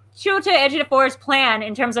 Chiwetel Ejiofor's plan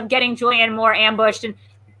in terms of getting Julianne Moore ambushed, and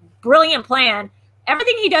brilliant plan.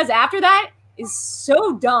 Everything he does after that is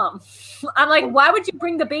so dumb. I'm like, why would you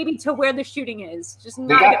bring the baby to where the shooting is? Just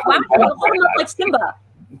not. Why would you hold him up like Simba?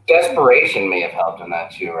 Desperation may have helped in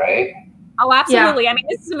that too, right? Oh, absolutely. Yeah. I mean,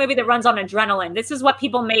 this is a movie that runs on adrenaline. This is what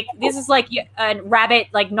people make. This is like a rabbit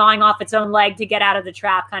like gnawing off its own leg to get out of the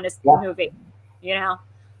trap kind of movie. You know.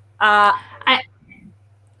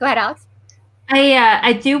 Go ahead, Alex.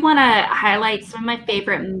 I do want to highlight some of my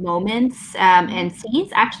favorite moments and scenes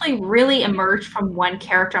actually really emerge from one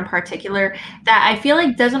character in particular that I feel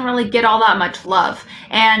like doesn't really get all that much love,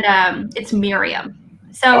 and it's Miriam.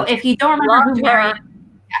 So if you don't remember who Miriam,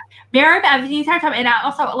 the entire time, and I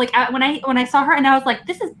also like when I saw her, and I was like,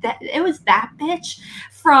 it was that bitch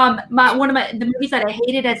from one of the movies that I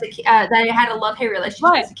hated as a that I had a love-hate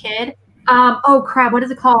relationship as a kid. Oh crap, what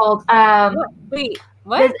is it called? Wait.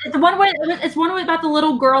 What? It's one about the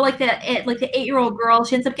little girl, like the 8-year-old girl.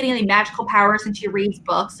 She ends up getting like magical powers, and she reads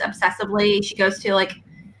books obsessively. She goes to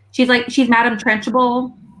she's Madame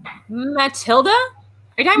Trenchable. Matilda? Are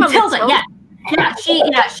you talking about Matilda? Yeah. she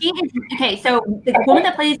is okay. So the woman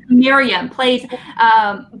that plays Miriam plays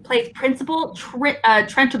Principal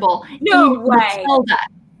Trunchbull No in way. Matilda.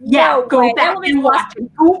 Yeah, No go way. back and watch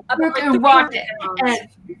it. Go back and watch it.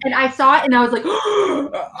 And I saw it and I was like, oh,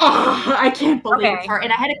 I can't believe it's her.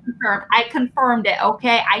 And I had to confirm. I confirmed it.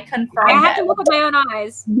 Okay, I confirmed it. I have to look with my own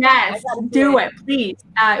eyes. Yes, do it, please.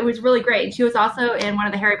 It was really great. And she was also in one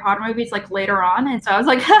of the Harry Potter movies, like later on. And so I was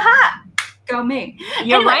like, haha, go me.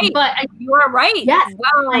 You're right. But you are right. Yes,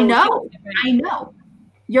 Wow. I know.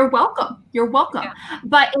 You're welcome. Yeah.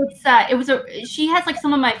 But she has like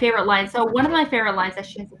some of my favorite lines. So one of my favorite lines that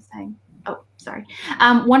she ends up saying,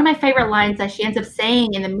 one of my favorite lines that she ends up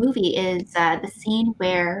saying in the movie is the scene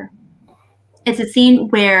where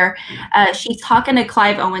she's talking to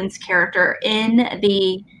Clive Owen's character in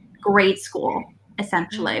the grade school,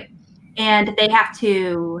 essentially. And they have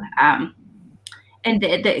to, and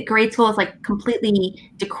the grade school is like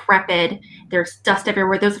completely decrepit. There's dust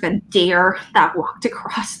everywhere. There's like a deer that walked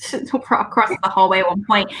across the hallway at one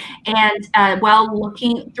point. And while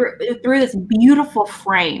looking through this beautiful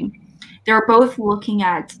frame, they're both looking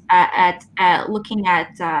at the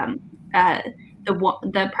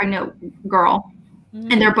pregnant girl.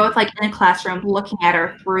 And they're both like in a classroom looking at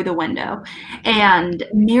her through the window. And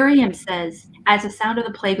Miriam says, as the sound of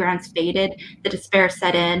the playgrounds faded, the despair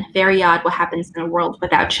set in. Very odd what happens in a world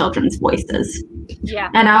without children's voices. Yeah.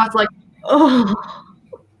 And I was like,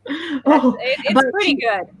 it's pretty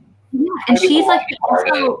good. Yeah. And she's like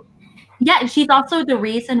she's also the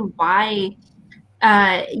reason why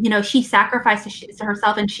she sacrifices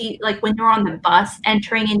herself. And she, like, when they're on the bus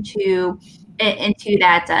entering into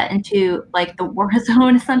like the war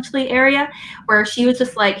zone essentially area, where she was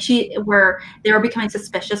just like where they were becoming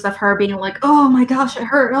suspicious of her, being like, oh my gosh, it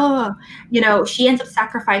hurt. She ends up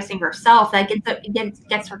sacrificing herself. That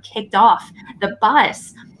gets her kicked off the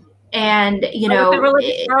bus. And the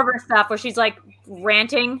religious fervor stuff where she's like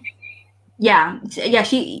ranting. Yeah,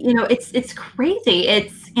 she, it's crazy.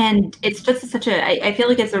 It's just such I feel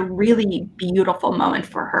like it's a really beautiful moment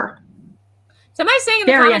for her. Somebody saying in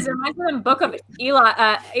the comments, it reminds me of Book of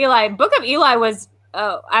Eli. Book of Eli was,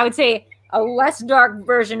 I would say, a less dark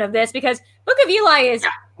version of this, because Book of Eli is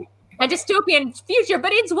a dystopian future,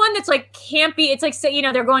 but it's one that's like campy. It's like,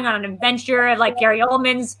 they're going on an adventure of like Gary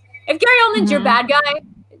Oldman's. If Gary Oldman's your bad guy,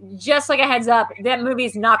 just like a heads up, that movie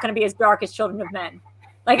is not going to be as dark as Children of Men.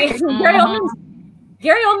 Like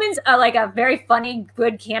Gary Oldman's like a very funny,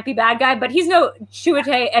 good, campy bad guy, but he's no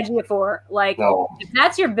Chiwetel Ejiofor. Like, if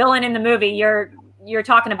that's your villain in the movie, you're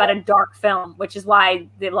talking about a dark film, which is why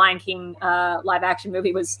the Lion King live action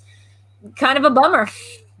movie was kind of a bummer.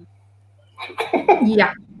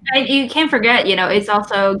 Yeah, and you can't forget, it's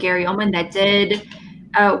also Gary Oldman that did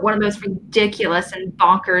one of the most ridiculous and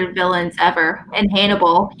bonkers villains ever. In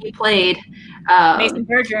Hannibal, he played Mason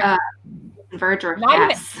Verger. Verger,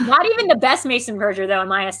 not even the best Mason Verger, though, in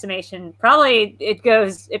my estimation. Probably it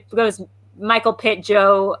goes Michael Pitt,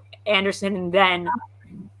 Joe Anderson, and then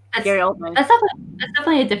Gary Oldman. That's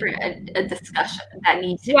definitely a different discussion that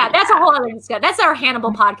needs to. Yeah, that's a whole other discussion. That's our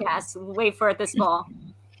Hannibal podcast. Wait for it this fall.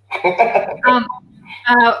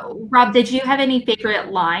 Rob, did you have any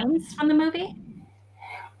favorite lines from the movie?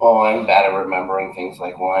 Oh, I'm bad at remembering things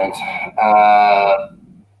like lines.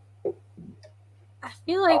 I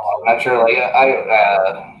feel like I'm not sure. Like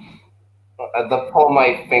the pull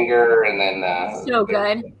my finger and then. So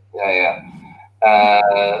good. Yeah.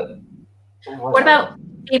 What about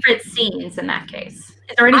favorite scenes in that case?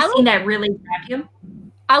 Is there any scene that really grabbed you?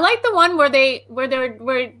 I like the one where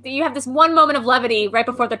you have this one moment of levity right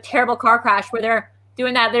before the terrible car crash where they're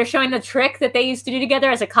doing that. They're showing the trick that they used to do together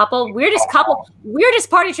as a couple. Weirdest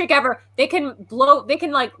party trick ever. They can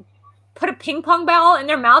like put a ping pong ball in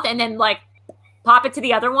their mouth and then like pop it to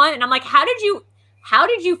the other one. And I'm like, how did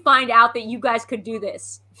you find out that you guys could do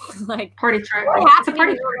this? Like, party trick. What happened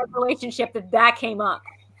in your relationship that came up?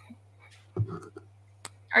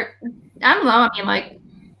 I don't know. I mean, like,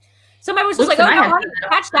 somebody was just like, "Oh, no, how did you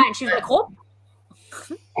catch that?" And she was like, "Oh."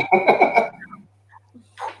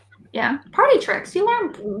 Yeah, party tricks. You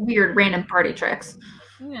learn weird, random party tricks.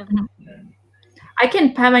 Yeah. I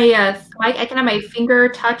can have my finger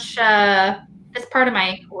touch this part of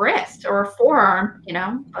my wrist or forearm,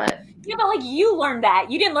 but yeah, but like you learned that.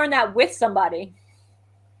 You didn't learn that with somebody.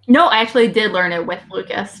 No, I actually did learn it with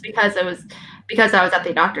Lucas because I was at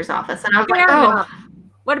the doctor's office and I was like, oh.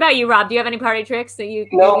 What about you, Rob? Do you have any party tricks that you?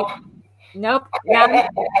 Nope. Nope. Yeah.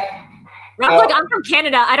 Rob's like, I'm from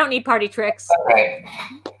Canada. I don't need party tricks. Okay.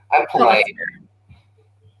 I'm polite.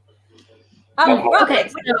 Rob, when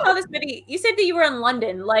you saw this movie, you said that you were in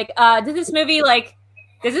London. Like, does this movie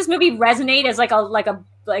resonate as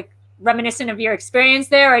like reminiscent of your experience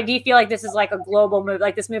there, or do you feel like this is like a global movie?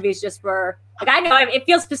 Like this movie is just for like I know it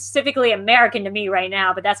feels specifically American to me right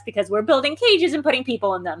now, but that's because we're building cages and putting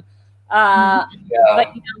people in them. Yeah. But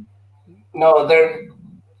No, there.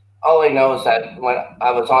 All I know is that when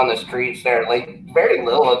I was on the streets there, like very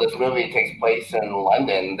little of this movie takes place in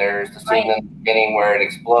London. There's the scene in the beginning where it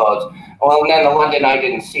explodes. Well, and then the London I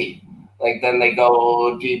didn't see. Like then they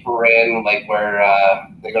go deeper in, like where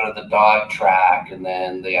they go to the dog track, and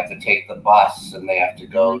then they have to take the bus, and they have to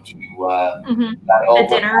go to that The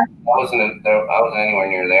dinner. I wasn't anywhere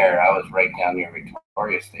near there. I was right down near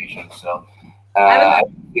Victoria Station. So I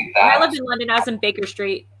think when that. I lived in London, I was in Baker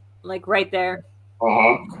Street, like right there.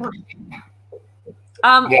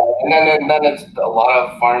 Yeah, and then it's a lot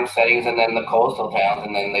of farm settings, and then the coastal towns,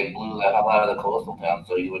 and then they blew the hell out of the coastal towns,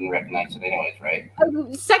 so you wouldn't recognize it anyways, right?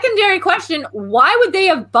 Secondary question: why would they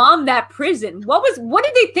have bombed that prison? What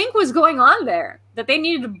did they think was going on there that they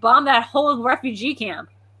needed to bomb that whole refugee camp?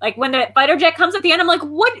 Like when the fighter jet comes at the end, I'm like,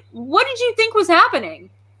 what did you think was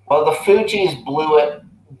happening? Well, the Fugees blew it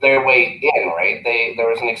their way in, right? There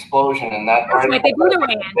was an explosion, and that they blew their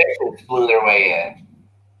way in. They blew their way in.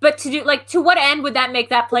 But to what end would that make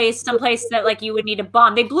that place someplace that like you would need to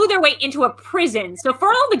bomb? They blew their way into a prison. So for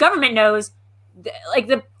all the government knows, like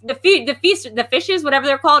the fishes, whatever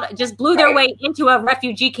they're called, just blew their way into a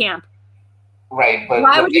refugee camp. Right, but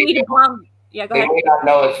why would you need to bomb? Yeah, go ahead. They may not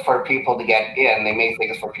know it's for people to get in. They may think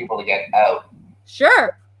it's for people to get out.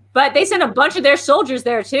 Sure, but they sent a bunch of their soldiers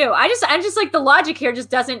there too. I just like the logic here just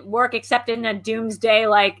doesn't work except in a doomsday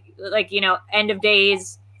like end of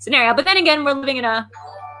days scenario. But then again, we're living in a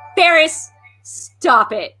Ferris,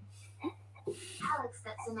 stop it. Alex,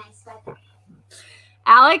 that's a nice bed frame.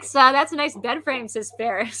 Alex, that's a nice bed frame, says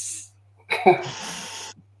Ferris. Okay,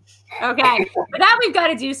 for that we've got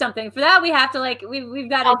to do something. For that we have to we've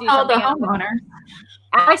got to do something. The homeowner.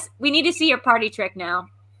 Alex, we need to see your party trick now.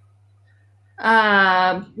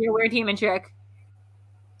 Your weird human trick.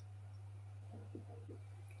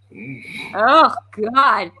 Oh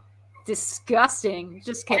God, disgusting.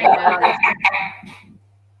 Just kidding.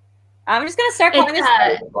 I'm just gonna start calling this.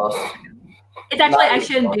 It's actually I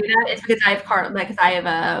shouldn't do that. It's because I have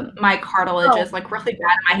my cartilage is like really bad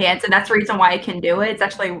in my hands, and that's the reason why I can do it. It's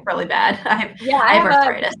actually really bad. I have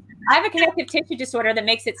arthritis. I have a connective tissue disorder that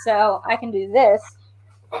makes it so I can do this,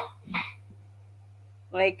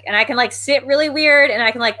 and I can sit really weird, and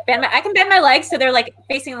I can bend my legs so they're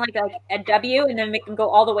facing like a W, and then make them go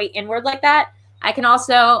all the way inward like that. I can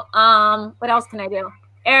also what else can I do?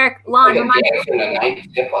 Eric, Lon, in a 90s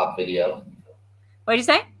hip hop video. What did you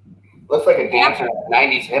say? Looks like a dancer in a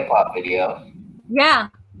 90s hip hop video. Yeah.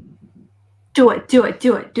 Do it. Wait, how do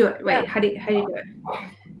you do it?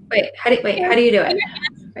 Wait, how do you do it?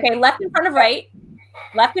 Okay, left in front of right.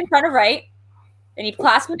 Then you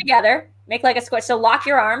clasp them together. Make like a square. So lock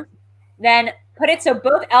your arm. Then put it so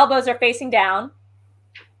both elbows are facing down.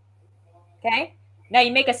 Okay. Now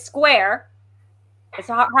you make a square. As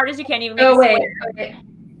hard as you can. You make a square.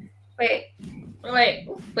 Wait.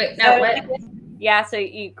 No, what? Yeah, so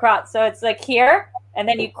you cross. So it's like here, and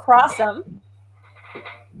then you cross them.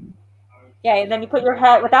 Yeah, and then you put your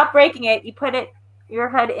head, without breaking it, you put your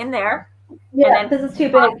head in there. Yeah, this is too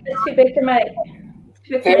big. It's too big for my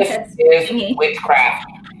This is witchcraft.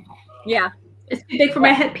 Yeah. It's too big for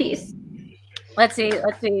my headpiece. Let's see. I'm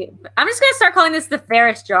just going to start calling this the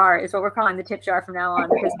Ferris jar is what we're calling the tip jar from now on,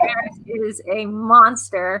 because Ferris is a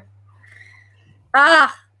monster.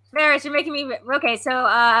 Ferris, you're making me... Okay, so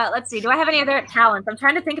let's see. Do I have any other talents? I'm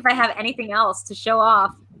trying to think if I have anything else to show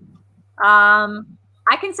off. I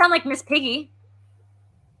can sound like Miss Piggy.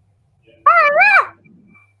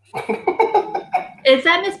 Is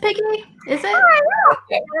that Miss Piggy? Is it?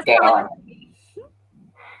 Yeah.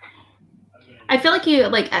 I feel like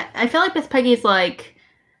I feel like Miss Piggy's has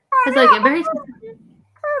a very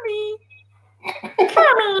Kirby.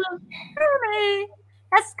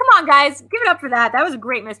 Come on, guys, give it up for that. That was a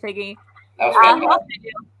great Miss Piggy. That was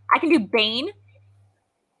I can do Bane.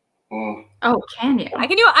 Oh, can you? I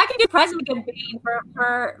can do surprisingly good Bane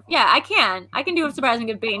for I can do a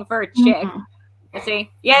surprisingly good Bane for a chick. Mm-hmm. Let's see.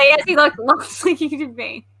 Yeah. See, looks like you can do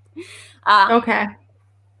Bane. Okay.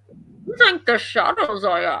 You think the shadows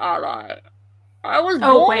are your ally? I was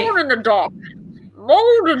born in the dark,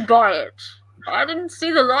 molded by it. I didn't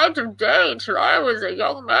see the light of day till I was a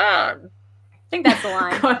young man. I think that's the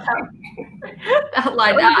line. That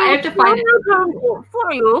line. I have to find it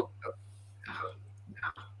for you.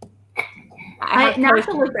 I have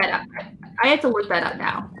to look that up. I have to look that up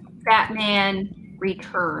now. Batman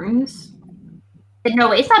Returns.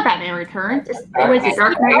 No, it's not Batman Returns. Was it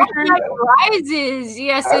Dark Knight Returns? Rises.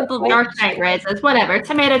 Yeah, simple bitch. Dark Knight Rises. Whatever.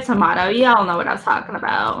 Tomato. Y'all know what I was talking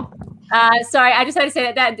about. Sorry, I just had to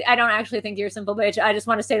say that I don't actually think you're a simple bitch. I just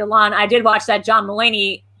want to say to Lon, I did watch that John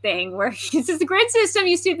Mulaney thing where he says the grid system,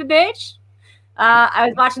 you stupid bitch. I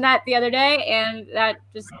was watching that the other day, and that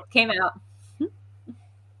just came out.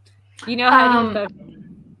 You know how to do it.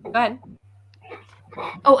 Go ahead.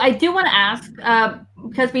 Oh, I do want to ask,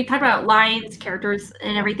 because we talked about lines, characters,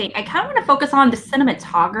 and everything. I kind of want to focus on the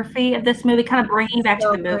cinematography of this movie, kind of bringing back to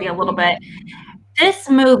the movie a little bit. This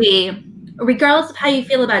movie, regardless of how you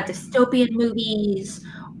feel about dystopian movies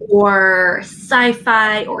or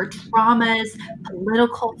sci-fi or dramas,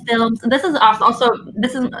 political films, this is also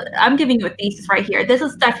I'm giving you a thesis right here. This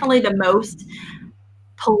is definitely the most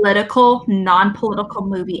political, non-political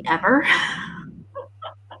movie ever.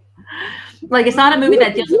 Like, it's not a movie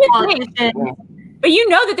that deals with politicians. But you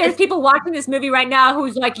know that there's people watching this movie right now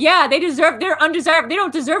who's like, yeah, they're undeserved. They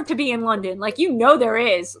don't deserve to be in London. Like, you know, there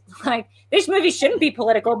is. Like, this movie shouldn't be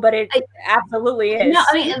political, but it absolutely is. No,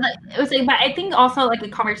 I mean, it was like, but I think also like a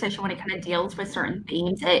conversation when it kind of deals with certain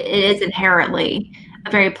themes, it is inherently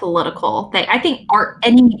a very political thing. I think art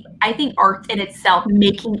in itself,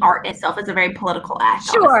 making art itself, is a very political act.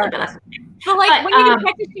 Sure. Honestly, but like when you do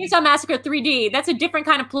Texas Chainsaw Massacre 3D, that's a different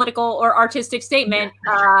kind of political or artistic statement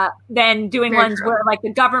than doing Very ones true. where like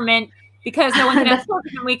the government, because no one can have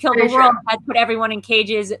children and we kill the Very world, true. has put everyone in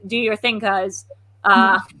cages, do your thing, cuz.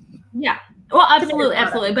 Yeah. Well,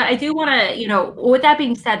 absolutely. But I do want to, with that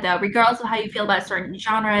being said, though, regardless of how you feel about certain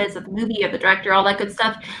genres of the movie, of the director, all that good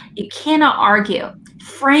stuff, you cannot argue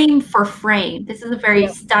frame for frame. This is a very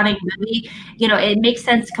stunning movie. It makes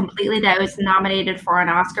sense completely that it was nominated for an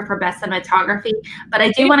Oscar for Best Cinematography. But I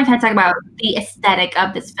do want to kind of talk about the aesthetic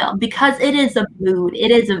of this film, because it is a mood,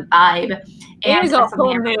 it is a vibe. It is a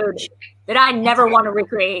whole mood that I never want to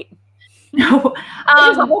recreate. No.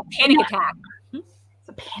 It is a whole panic attack.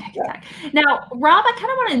 Panic attack. Now, Rob, I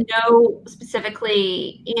kind of want to know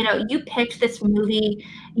specifically, you picked this movie,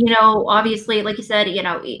 obviously, like you said,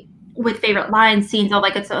 with favorite lines, scenes, all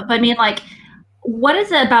that good stuff. But I mean, like, what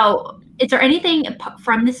is it about? Is there anything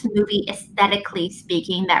from this movie, aesthetically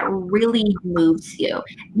speaking, that really moves you?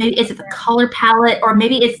 Maybe is it the color palette, or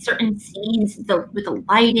maybe it's certain scenes with the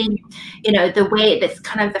lighting, the way that's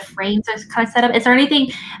kind of the frames are kind of set up. Is there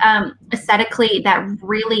anything aesthetically that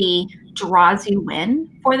really draws you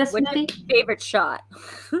in for this What's movie? your favorite shot?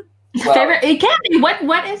 Favorite? It can be.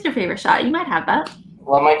 What is your favorite shot? You might have that.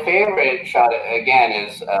 Well, my favorite shot again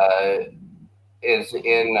is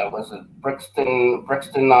in was it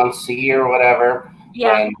Brixton on Sea or whatever,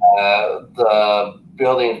 when the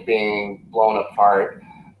building's being blown apart.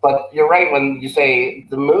 But you're right when you say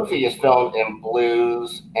the movie is filmed in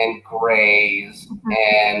blues and grays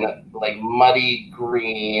and like muddy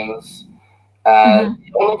greens. The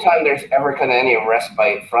only time there's ever kind of any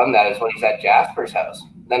respite from that is when he's at Jasper's house.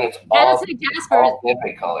 Then it's all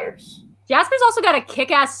vivid colors. Jasper's also got a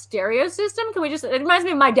kick-ass stereo system. It reminds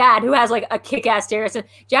me of my dad, who has like a kick-ass stereo system.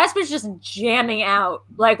 Jasper's just jamming out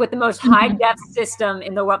like with the most high-def system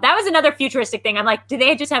in the world. That was another futuristic thing. I'm like, do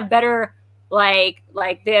they just have better like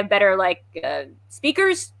they have better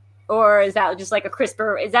speakers? Or is that just like a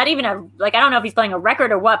crisper? Is that even I don't know if he's playing a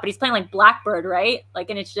record or what, but he's playing like Blackbird, right? Like,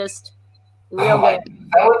 and it's just real good. Is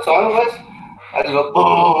that what song was? I just go,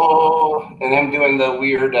 oh, and him doing the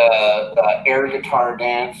weird air guitar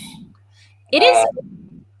dance. It is,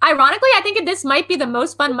 ironically, I think this might be the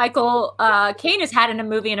most fun Michael Caine has had in a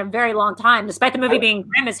movie in a very long time. Despite the movie being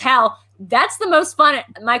grim as hell, that's the most fun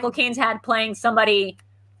Michael Caine's had playing somebody.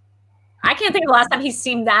 I can't think of the last time he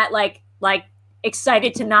seemed that like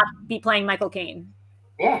excited to not be playing Michael Caine.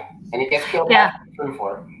 Yeah, and he gets killed true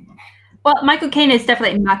for it. Well, Michael Caine is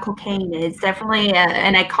definitely an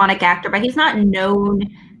iconic actor, but he's not known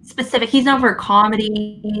specific. He's known for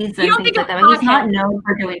comedies and things like that. But he's not known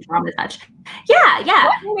for doing dramas much. Yeah.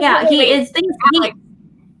 He is things.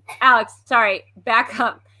 Alex, sorry, back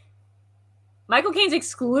up. Michael Caine's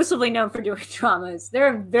exclusively known for doing dramas. There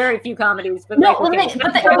are very few comedies, but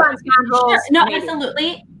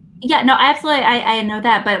absolutely. Yeah, no, absolutely. I know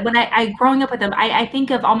that, but when I growing up with him, I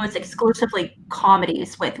think of almost exclusively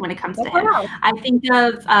comedies when it comes to him.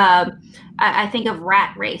 I think of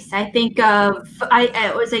Rat Race. I think of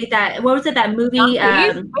that movie?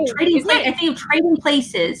 Trading Places. I think of Trading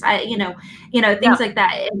Places. Things like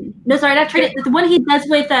that. No, sorry, not Trading. The one he does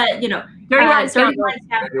with Dirty Rotten Scoundrels.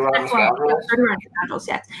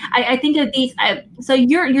 Yes, I think of these. So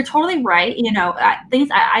you're totally right. Things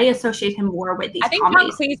I associate him more with these. I think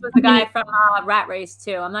comedies. Tom Cleese was the guy from Rat Race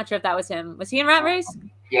too. I'm not sure if that was him. Was he in Rat Race?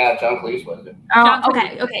 Yeah, John Cleese was it. Oh,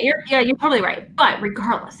 okay. You're totally right. But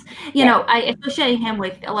regardless, you know, I associate him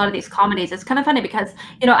with a lot of these comedies. It's kind of funny because,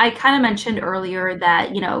 you know, I kind of mentioned earlier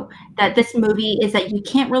that, you know, that this movie is that you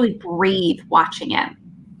can't really breathe watching it.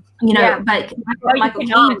 You know, but Michael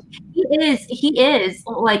Caine, he is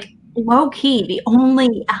like low key the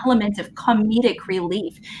only element of comedic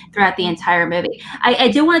relief throughout the entire movie. I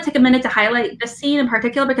do want to take a minute to highlight this scene in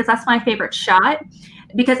particular because that's my favorite shot.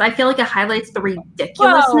 Because I feel like it highlights the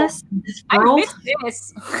ridiculousness of this world. I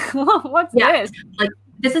missed this. What's this? Like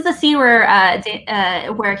this is a scene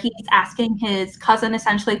where he's asking his cousin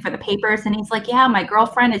essentially for the papers, and he's like, "Yeah, my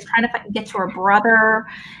girlfriend is trying to get to her brother,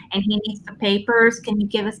 and he needs the papers. Can you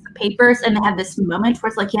give us the papers?" And they have this moment where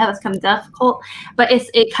it's like, "Yeah, that's kind of difficult," but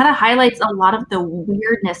it kind of highlights a lot of the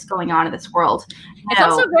weirdness going on in this world. It's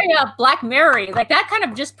also very Black Mirror-y. Like that kind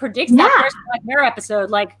of just predicts that first Black Mirror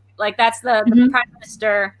episode. Like that's the Prime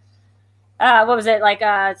Minister. What was it?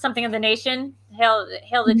 Like something of the nation. Hail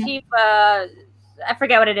the Chief. I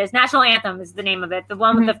forget what it is. National Anthem is the name of it. The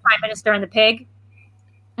one with the Prime Minister and the pig.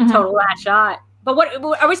 Total that shot. But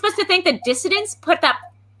what are we supposed to think? The dissidents put that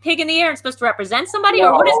pig in the air and supposed to represent somebody,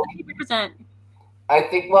 or what does the pig represent? I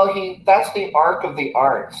think that's the arc of the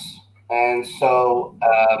arts, and so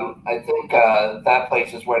I think that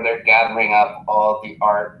place is where they're gathering up all the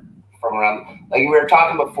art from around. Like we were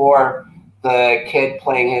talking before, the kid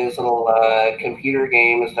playing his little computer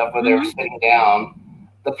game and stuff where they were sitting down.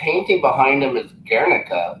 The painting behind him is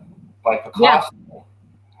Guernica by Picasso.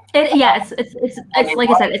 It's like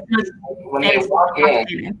I said, it's not when they walk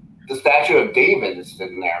in, the statue of David is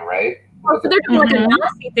sitting there, right? Oh, so they're doing like a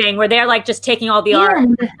Nazi thing where they're like just taking all the art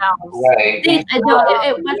themselves. Right.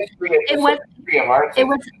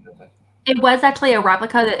 It was actually a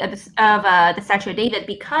replica of the Statue of David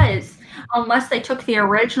because unless they took the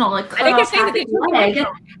original, like cut off half his leg,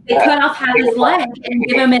 they cut off half his leg and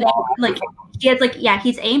give him he has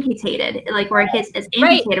he's amputated, like where his is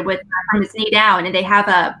amputated with from his knee down, and they have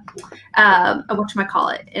a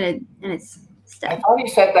whatchamacallit, and it's I thought he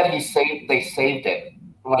said that they saved it.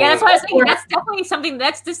 Yeah, that's what I was thinking. That's definitely something.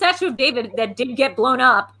 That's the Statue of David that did get blown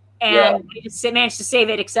up, and they just managed to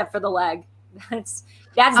save it except for the leg. That's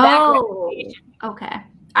okay.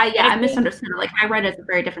 I misunderstood. Like I read it as a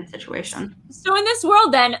very different situation. So in this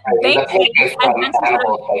world, then Banksy has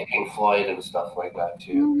animals like Pink Floyd and stuff like that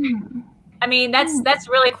too. I mean, that's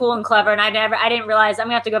really cool and clever, and I didn't realize. I'm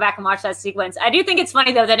gonna have to go back and watch that sequence. I do think it's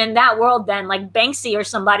funny though that in that world, then like Banksy or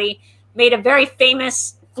somebody made a very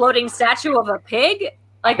famous floating statue of a pig.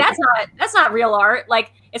 Like that's not real art.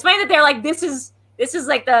 Like it's funny that they're like this is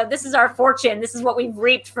our fortune. This is what we've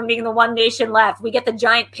reaped from being the one nation left. We get the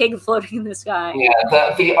giant pig floating in the sky.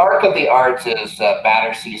 Yeah, the arc of the arts is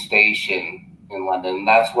Battersea Station in London.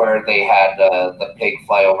 That's where they had the pig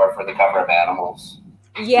fly over for the cover of Animals.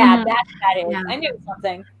 Yeah, that is. Yeah. I knew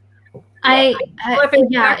something.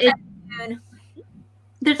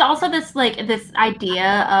 There's also this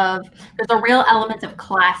idea of there's a real element of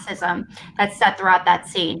classism that's set throughout that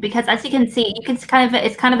scene because as you can see, it's kind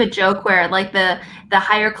of a joke where like the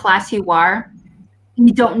higher class you are,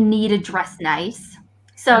 you don't need to dress nice.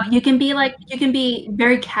 So you can be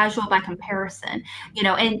very casual by comparison, you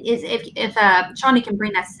know. And if Shawnee can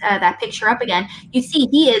bring that picture up again, you see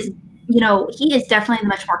he is definitely the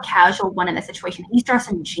much more casual one in this situation. He's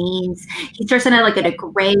dressed in jeans. He's dressed in a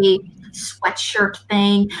gray sweatshirt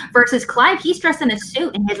thing versus Clive. He's dressed in a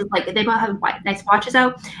suit and his they both have nice watches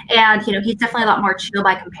out, and he's definitely a lot more chill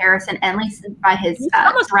by comparison, at least by his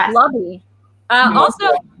almost dress. Lovely. Also,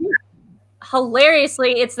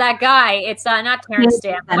 hilariously, it's that guy. It's not Terrence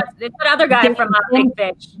Stamp. It's that other guy from Big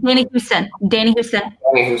Fish. Danny Houston. Yeah.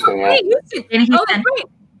 Oh, that's great.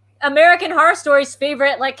 American Horror Story's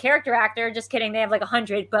favorite character actor. Just kidding. They have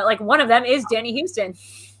 100, but one of them is Danny Houston.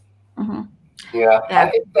 Mm-hmm. Yeah.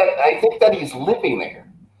 I think that he's living there.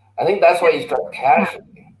 I think that's why he's dressed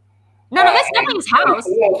casually. No, that's definitely his house.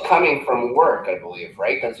 He was coming from work, I believe,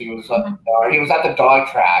 right? Because he was he was at the dog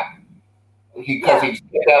track. He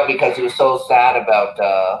picked up because he was so sad about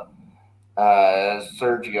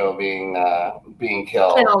Sergio being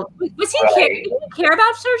killed. Was he did he care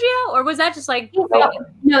about Sergio, or was that just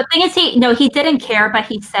No, thing is he didn't care, but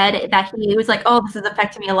he said that he was like, oh, this is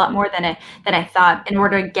affecting me a lot more than I thought in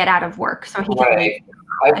order to get out of work. So he right.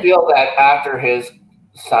 I feel that after his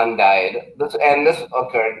son died,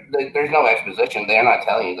 there's no exposition. They're not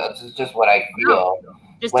telling you that. This is just what I feel. No,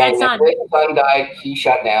 just when dead son. His son died, he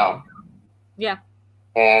shut down. Yeah.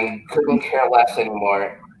 And couldn't care less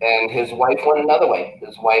anymore. And his wife went another way.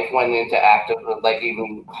 His wife went into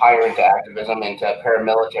even higher into activism, into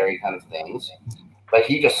paramilitary kind of things. But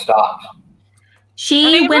he just stopped.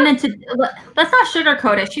 She went into, let's not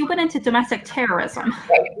sugarcoat it. She went into domestic terrorism.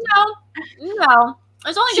 No.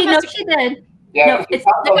 It's only She domestic. She did. Yeah, No, 'cause it's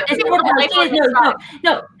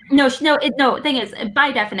no. Thing is,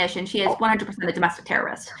 by definition, she is 100% a domestic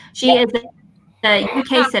terrorist. She is a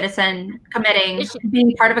UK citizen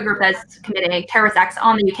being part of a group that's committing terrorist acts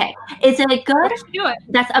on the UK. Is it good? What's she doing?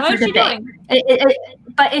 That's up for debate.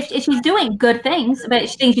 But if she's doing good things, but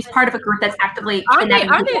she thinks she's part of a group that's actively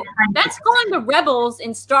kidnapping people. That's calling the rebels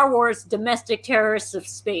in Star Wars domestic terrorists of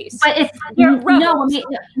space. But it's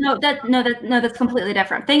that's completely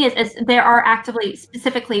different. Thing is they are actively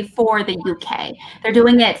specifically for the UK. They're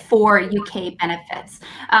doing it for UK benefits.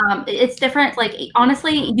 It's different. Like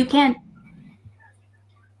honestly, you can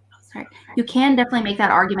definitely make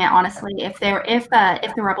that argument. Honestly, if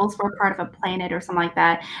the rebels were part of a planet or something like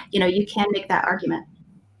that, you can make that argument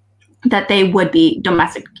that they would be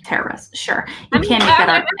domestic terrorists. Sure, you can make that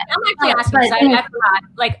argument. I'm actually asking. I forgot.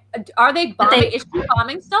 Like, are they bombing? Is she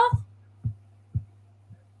bombing stuff?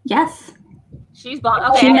 Yes. She's bombing.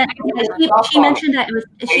 Okay. She mentioned that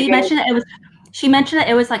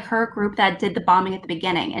it was like her group that did the bombing at the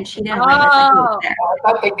beginning, and she didn't realize that he was there. I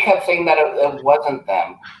thought they kept saying that it wasn't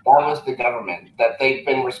them. That was the government. That they've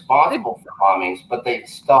been responsible for bombings, but they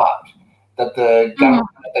stopped. That the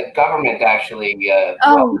government actually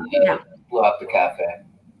blew up the cafe.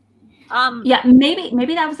 Yeah,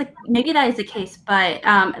 maybe that is the case, but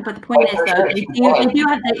the point is though, they do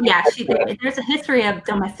have there's a history of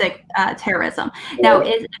domestic terrorism. Now,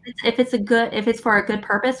 if it's for a good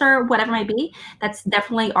purpose or whatever it may be, that's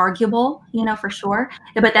definitely arguable, for sure.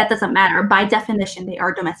 But that doesn't matter. By definition, they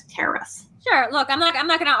are domestic terrorists. Sure. Look, I'm not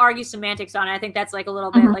going to argue semantics on it. I think that's like a little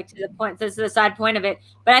bit like to the point. This is the side point of it.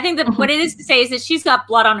 But I think that what it is to say is that she's got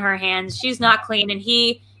blood on her hands. She's not clean, and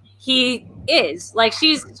he is like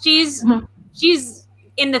she's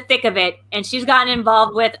in the thick of it, and she's gotten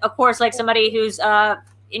involved with, of course, like somebody who's and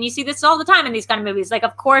you see this all the time in these kind of movies. Like,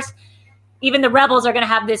 of course, even the rebels are going to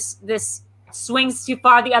have this swings too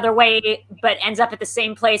far the other way, but ends up at the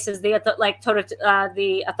same place as the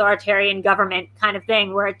authoritarian government kind of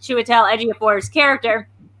thing, where Chiwetel Ejiofor's character,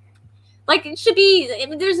 like, it should be. I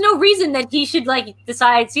mean, there's no reason that he should like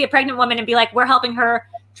see a pregnant woman and be like, we're helping her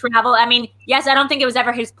travel. I mean, yes, I don't think it was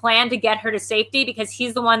ever his plan to get her to safety, because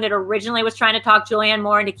he's the one that originally was trying to talk Julianne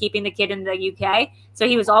Moore into keeping the kid in the UK. So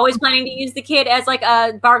he was always planning to use the kid as like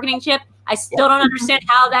a bargaining chip. I still don't understand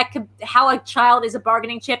how a child is a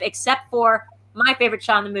bargaining chip, except for my favorite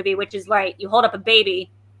shot in the movie, which is right. You hold up a baby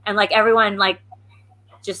and like everyone like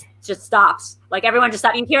just stops. Like everyone just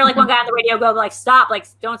stops. You hear like one guy on the radio go like, stop, like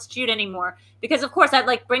don't shoot anymore. Because of course that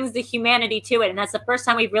like brings the humanity to it. And that's the first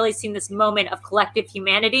time we've really seen this moment of collective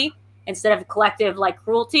humanity instead of collective like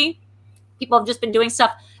cruelty. People have just been doing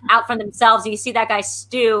stuff out for themselves. You see that guy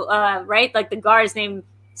Stu, right? Like the guard is named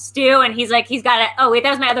Stu, and he's got a, oh wait, that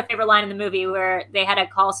was my other favorite line in the movie where they had to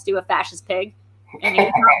call Stu a fascist pig.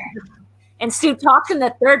 And Stu talks in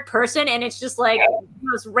the third person, and it's just like the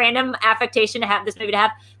most random affectation to have this movie to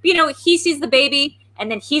have. But, he sees the baby, and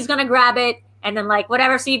then he's going to grab it, and then like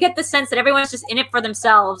whatever. So you get the sense that everyone's just in it for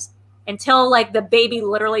themselves until like the baby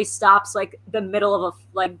literally stops like the middle of a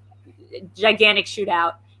like gigantic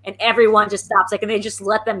shootout, and everyone just stops like, and they just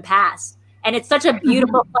let them pass. And it's such a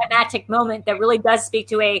beautiful climactic moment that really does speak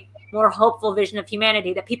to a more hopeful vision of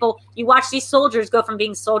humanity, that you watch these soldiers go from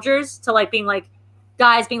being soldiers to like being like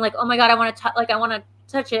guys being like, oh my God, I want to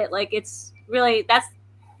touch it. Like it's really,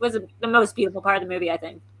 was the most beautiful part of the movie, I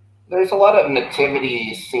think. There's a lot of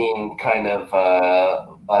nativity scene kind of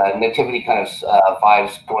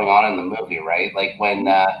vibes going on in the movie, right? Like when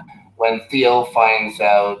Theo finds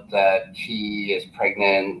out that he is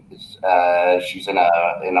pregnant, she's in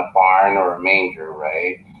a barn or a manger,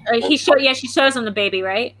 right? She shows him the baby,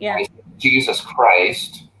 right? Yeah. Jesus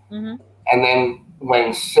Christ. Mm-hmm. And then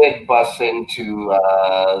when Sid busts into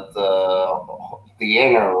the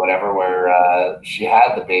inn or whatever, where she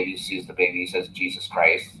had the baby, sees the baby, says Jesus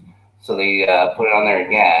Christ. So they put it on there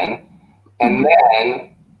again. And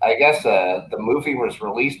then I guess the movie was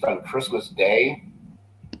released on Christmas Day.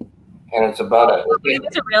 And it's about Was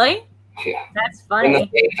it really? Yeah. That's funny. In the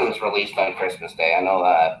States, it was released on Christmas Day. I know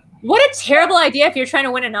that. What a terrible idea if you're trying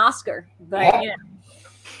to win an Oscar. But yeah.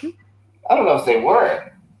 I don't know if they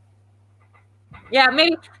were. Yeah,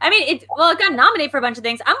 maybe. I mean, it got nominated for a bunch of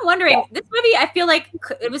things. I'm wondering, this movie, I feel like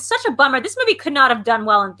it was such a bummer. This movie could not have done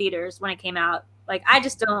well in theaters when it came out. Like, I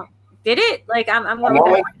just don't. Did it? Like, I'm I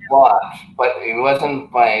know it watched, but it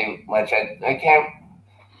wasn't by much. I can't.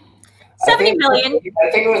 70 million.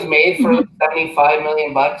 I think it was made for $75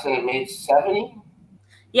 million, and it made 70.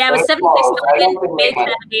 Yeah, it was 76 million. Made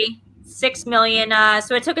 76 million.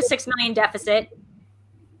 So it took a $6 million deficit.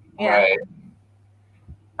 Yeah. Right.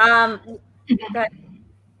 Go ahead.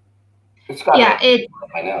 It's got Yeah, it.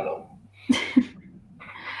 I know though.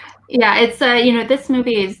 Yeah, it's you know, this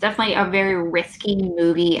movie is definitely a very risky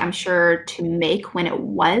movie, I'm sure, to make when it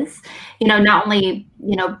was. You know, not only,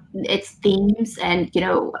 you know, its themes and, you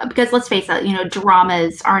know, because let's face it, you know,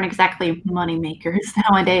 dramas aren't exactly money makers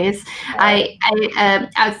nowadays.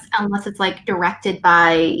 As unless it's like directed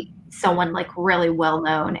by someone like really well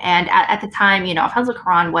known. And at the time, you know, Alfonso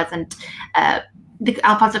Cuarón wasn't the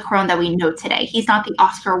Alfonso Cuarón that we know today. He's not the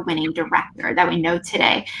Oscar-winning director that we know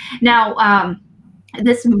today. Now,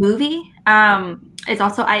 this movie is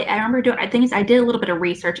also, I remember doing, I think I did a little bit of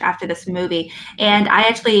research after this movie, and I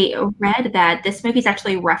actually read that this movie is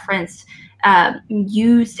actually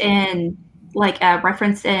used in like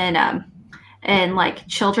reference in like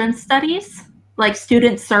children's studies, like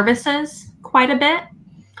student services quite a bit.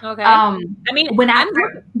 Okay. I mean, when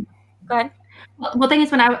go ahead. Well, the thing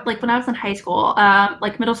is, when I was in high school,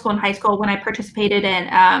 like middle school and high school, when I participated in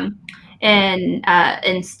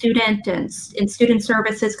student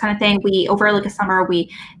services kind of thing, we over like a summer we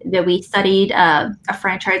studied a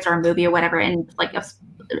franchise or a movie or whatever, and like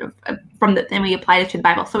then we applied it to the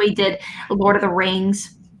Bible. So we did Lord of the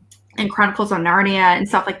Rings and Chronicles of Narnia and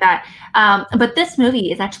stuff like that. But this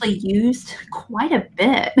movie is actually used quite a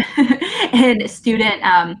bit in student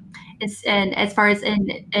and as far as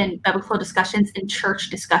in biblical discussions, in church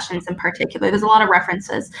discussions in particular. There's a lot of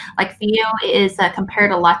references. Like Theo is compared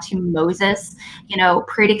a lot to Moses, you know,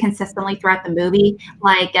 pretty consistently throughout the movie.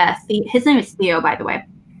 Like his name is Theo, by the way.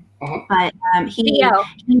 But Theo.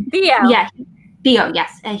 Yeah, Theo,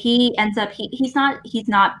 yes. He ends up he's not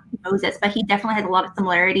Moses, but he definitely has a lot of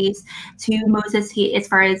similarities to Moses. He, as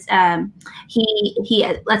far as he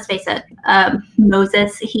let's face it,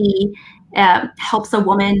 Moses, he helps a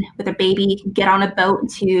woman with a baby get on a boat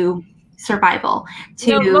to survival.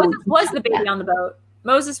 Moses was the baby on the boat.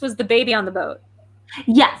 Moses was the baby on the boat.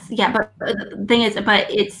 Yes, yeah, but the thing is, but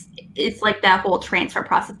it's like that whole transfer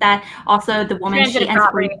process. That also the woman, she ends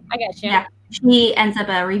up, I guess, yeah. She ends up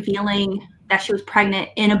revealing that she was pregnant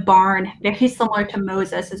in a barn, very similar to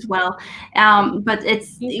Moses as well. But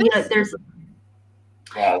it's, you know, there's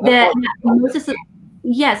Moses.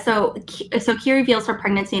 Yeah, so Key reveals her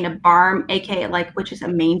pregnancy in a barn, aka like, which is a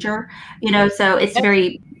manger, you know. So it's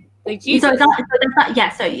very, like Jesus. So it's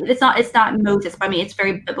not Moses, but I mean it's a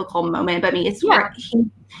very biblical moment. But I mean it's where he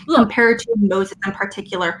compared to Moses in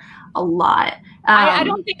particular a lot. I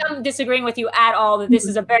don't think I'm disagreeing with you at all that this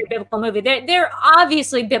is a very biblical movie. There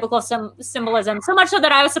obviously biblical symbolism, so much so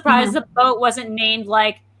that I was surprised the boat wasn't named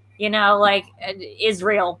like, you know, like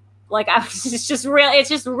Israel. Like it's just real.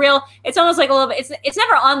 It's almost like a little bit. It's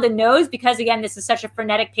never on the nose because again, this is such a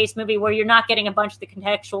frenetic paced movie where you're not getting a bunch of the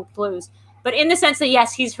contextual clues. But in the sense that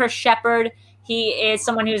yes, he's her shepherd. He is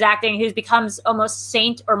someone who becomes almost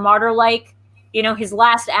saint or martyr like. You know, his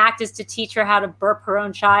last act is to teach her how to burp her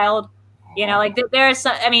own child. You know, like there's,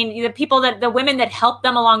 I mean, the women that help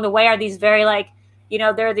them along the way are these very like, you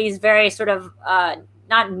know, they're these very sort of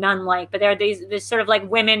not nun-like, but they're these sort of like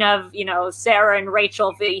women of, you know, Sarah and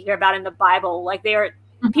Rachel that you hear about in the Bible. Like they are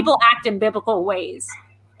people act in biblical ways,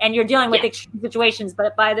 and you're dealing with extreme situations,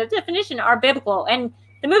 but by the definition are biblical. And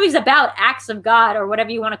the movie's about acts of God or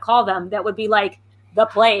whatever you want to call them. That would be like the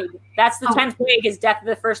plague. That's the 10th plague is death of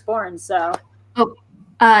the firstborn. So.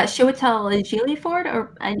 Chiwetel Ejiofor,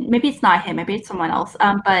 or maybe it's not him, maybe it's someone else.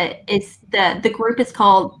 But it's the group is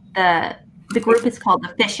called the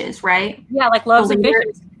Fishes, right? Yeah, like loaves of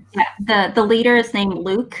fishes. Yeah, the leader is named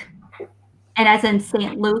Luke, and as in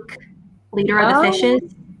Saint Luke, leader of the fishes.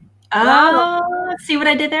 Oh, see what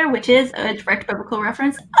I did there, which is a direct biblical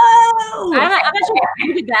reference. Oh, I'm not sure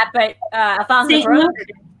who did that, but Alfonso Cuarón.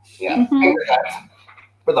 Yeah,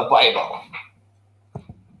 for the Bible.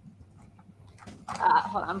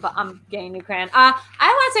 Hold on, I'm getting a new crayon. I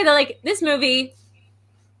want to say that like this movie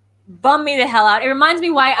bummed me the hell out. It reminds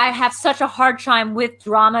me why I have such a hard time with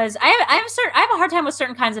dramas. I have a hard time with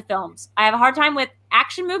certain kinds of films. I have a hard time with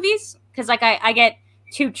action movies because like I get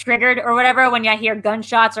too triggered or whatever when I hear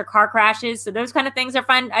gunshots or car crashes. So those kind of things I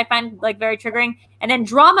find like very triggering. And then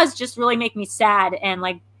dramas just really make me sad and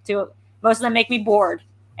like most of them make me bored.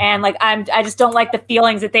 And like I just don't like the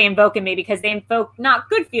feelings that they invoke in me because they invoke not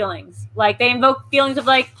good feelings. Like they invoke feelings of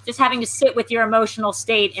like just having to sit with your emotional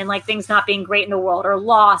state and like things not being great in the world or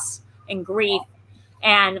loss and grief.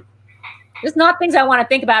 And just not things I want to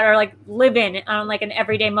think about or like live in on like an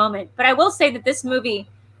everyday moment. But I will say that this movie,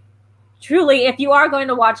 truly, if you are going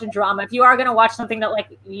to watch a drama, if you are going to watch something that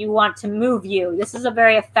like you want to move you, this is a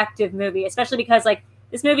very effective movie, especially because like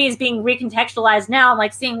this movie is being recontextualized now. I'm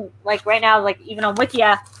like seeing like right now, like even on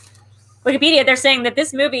Wikia, Wikipedia, they're saying that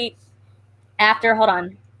this movie, hold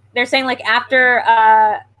on. They're saying like after,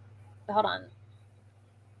 hold on.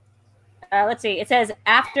 Let's see. It says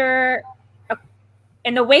after,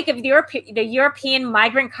 in the wake of the European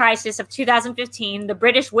migrant crisis of 2015, the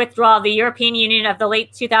British withdrawal of the European Union of the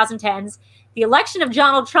late 2010s, the election of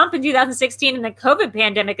Donald Trump in 2016, and the COVID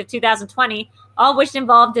pandemic of 2020, all which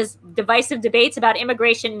involved divisive debates about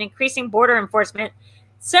immigration and increasing border enforcement,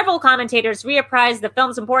 several commentators reapprised the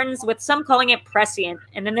film's importance, with some calling it prescient.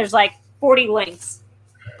 And then there's like 40 links.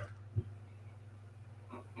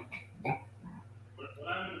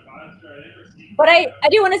 But I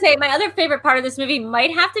do want to say my other favorite part of this movie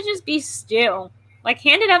might have to just be Stu. Like,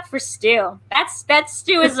 hand it up for Stu. That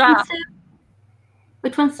Stu is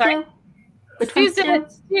Which one's Stu? Which one's Stu?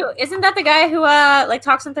 Stu. Isn't that the guy who like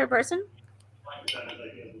talks in third person?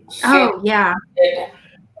 Oh yeah.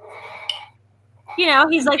 You know,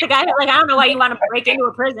 he's like the guy that, like, I don't know why you want to break into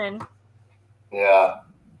a prison. Yeah.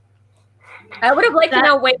 I would have liked to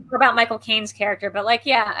know way more about Michael Caine's character, but like,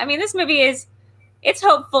 yeah, I mean, this movie it's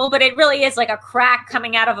hopeful, but it really is like a crack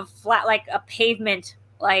coming out of a flat, like a pavement,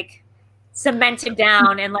 like cemented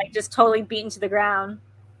down and like just totally beaten to the ground.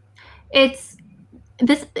 It's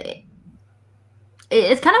kind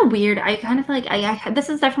of weird. I kind of feel like this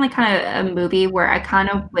is definitely kind of a movie where I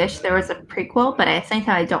kind of wish there was a prequel, but at the same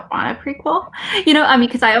time, I don't want a prequel. You know, I mean,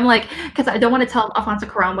 because I don't want to tell Alfonso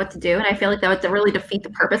Cuarón what to do, and I feel like that would really defeat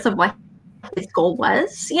the purpose of what his goal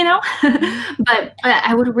was, you know. But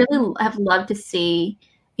I would really have loved to see,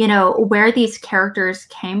 you know, where these characters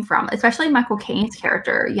came from, especially Michael Caine's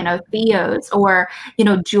character, you know, Theo's, or, you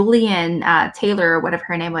know, Julian Taylor, or whatever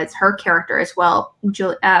her name was, her character as well,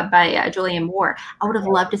 by Julianne Moore. I would have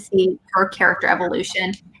loved to see her character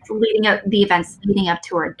evolution the events leading up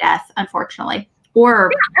to her death, unfortunately.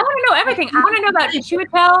 Or I want to know everything. I want to know about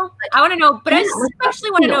Chiwetel. I want to know, but I especially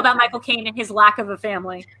want to know about Michael Caine and his lack of a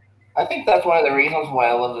family. I think that's one of the reasons why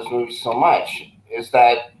I love this movie so much, is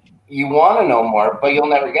that you want to know more, but you'll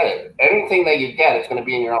never get it. Anything that you get is going to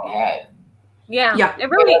be in your own head. Yeah. It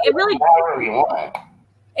really however you want.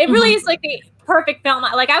 It really is like the perfect film.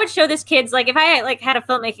 Like, I would show this kids, like if I like had a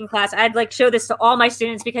filmmaking class, I'd like show this to all my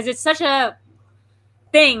students, because it's such a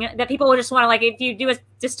thing that people will just want to, like, if you do a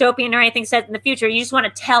dystopian or anything set in the future, you just want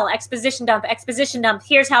to tell exposition dump.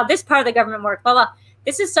 Here's how this part of the government works, blah, blah.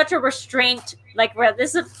 This is such a restraint. Like,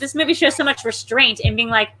 this movie shows so much restraint in being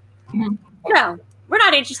like, no, we're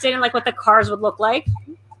not interested in like what the cars would look like.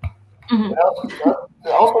 Also,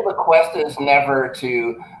 the quest is never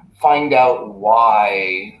to find out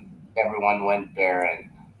why everyone went barren.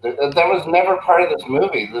 That was never part of this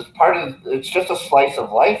movie. It's just a slice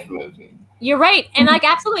of life movie. You're right. And like,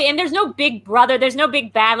 absolutely. And there's no big brother. There's no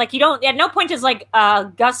big bad. Like, you don't, at no point does like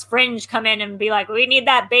Gus Fringe come in and be like, we need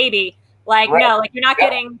that baby. Like, no, like you're not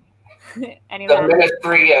getting any of that. The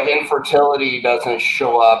Ministry of Infertility doesn't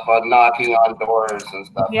show up knocking on doors and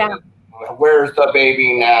stuff. Yeah. Where's the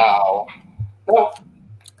baby now? No.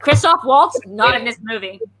 Christoph Waltz, not in this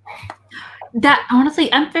movie. That,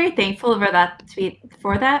 honestly, I'm very thankful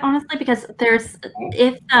for that, honestly, because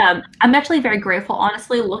I'm actually very grateful,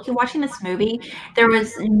 honestly, watching this movie. There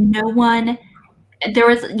was no one. There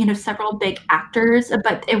was, you know, several big actors,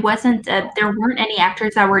 but it wasn't. There weren't any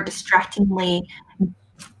actors that were distractingly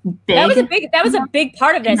big. That was a big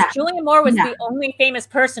part of this. Yeah. Julianne Moore was the only famous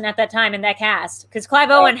person at that time in that cast, because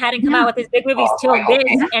Clive Owen hadn't come out with his big movies till this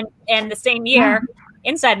and the same year,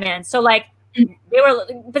 Inside Man. So like they were.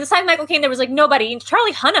 But besides Michael Caine, there was like nobody. And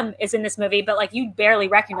Charlie Hunnam is in this movie, but like you barely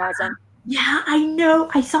recognize him. Yeah, I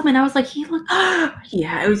know. I saw him and I was like, he looked.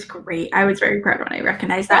 Yeah, it was great. I was very proud when I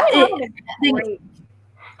recognized that. He's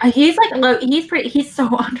like, he's so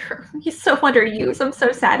underused. I'm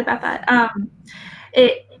so sad about that.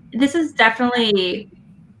 This is definitely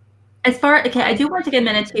I do want to take a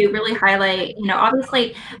minute to really highlight, you know,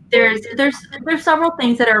 obviously there's several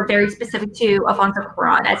things that are very specific to Alfonso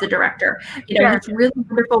Cuarón as a director. You know, he's really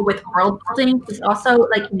wonderful with world building. He's also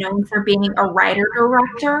like known for being a writer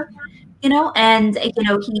director. You know, and, you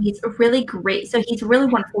know, he's really great. So he's really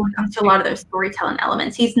wonderful when it comes to a lot of those storytelling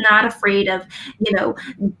elements. He's not afraid of, you know,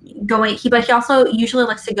 but he also usually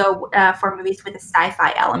likes to go for movies with the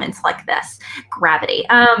sci-fi elements like this, Gravity.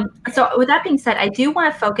 So with that being said, I do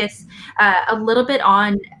want to focus a little bit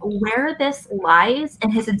on where this lies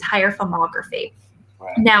in his entire filmography.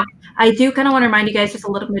 Right. Now, I do kind of want to remind you guys just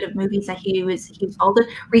a little bit of movies that he was involved in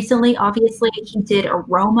recently. Obviously, he did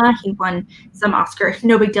Aroma. He won some Oscars.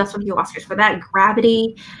 No big deal, so a few Oscars for that.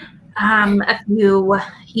 Gravity.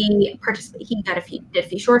 He did a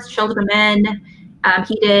few shorts. Children of Men.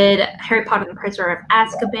 He did Harry Potter and the Prisoner of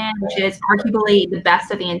Azkaban, which is arguably the best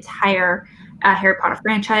of the entire Harry Potter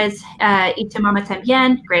franchise. Y Tu Mamá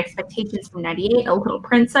También, Great Expectations from '98, A Little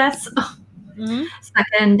Princess. Mhm.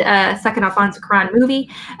 Second Alfonso Cuarón movie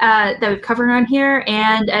that we've covered on here,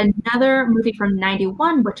 and another movie from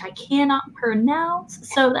 '91, which I cannot pronounce,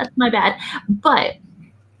 so that's my bad. But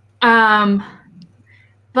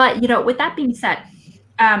with that being said,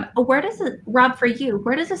 where does it, Rob, for you,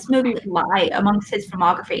 where does this movie lie amongst his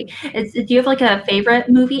filmography? Do you have like a favorite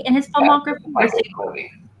movie in his filmography? My favorite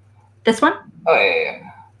movie. This one? Oh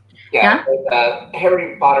yeah.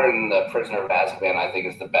 Harry Potter and the Prisoner of Azkaban, I think,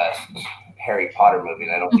 is the best Harry Potter movie,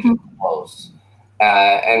 and I don't think it's close.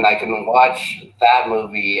 And I can watch that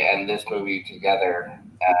movie and this movie together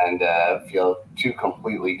and feel two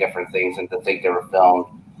completely different things, and to think they were filmed.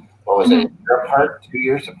 What was it? A year apart? 2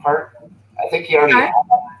 years apart? I think he already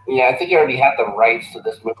had the rights to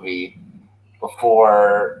this movie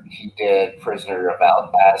before he did Prisoner of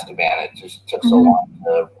Azkaban. It just took so long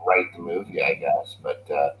to write the movie, I guess. But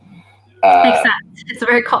makes sense. It's a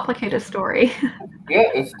very complicated story.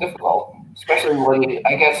 Yeah, it's difficult, especially when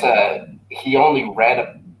he only read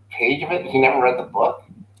a page of it. He never read the book.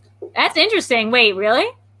 That's interesting. Wait, really?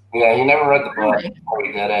 Yeah, he never read the book before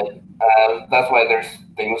he did it. That's why there's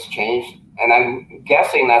things changed, and I'm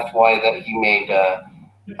guessing that's why that he made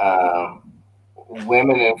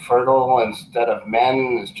women infertile instead of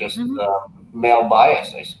men is just male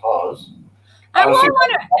bias, I suppose. I don't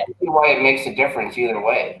see why it makes a difference either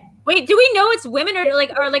way. Wait, do we know it's women or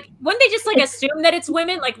wouldn't they just assume that it's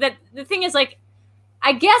women? Like that the thing is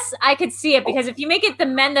I guess I could see it, because if you make it the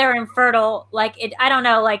men that are infertile, I don't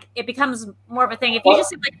know, it becomes more of a thing. If you just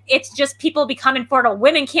say it's just people become infertile,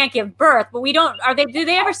 women can't give birth, but we don't. Do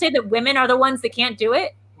they ever say that women are the ones that can't do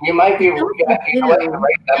it? You might be right.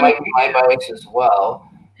 That might be my bias as well,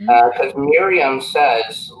 because Miriam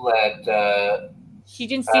says that she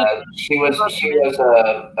didn't see. She was I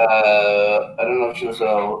don't know if she was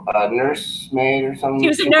a nursemaid or something. She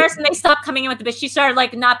was a nurse, and they stopped coming in with the baby. She started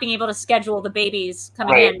not being able to schedule the babies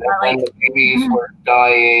coming in. And the babies were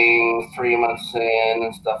dying 3 months in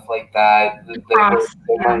and stuff like that. They weren't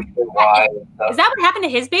sure why. Is that what happened to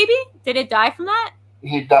his baby? Did it die from that?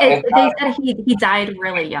 He died. They said he died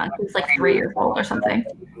really young. He was 3 years old or something.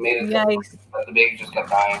 Yikes. The baby just kept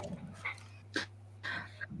dying.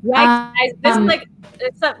 Yeah, this is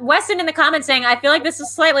it's Weston in the comments saying, I feel like this is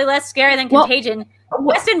slightly less scary than Contagion.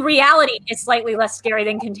 Weston, reality is slightly less scary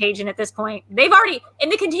than Contagion at this point. They've already, in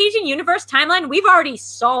the Contagion universe timeline, we've already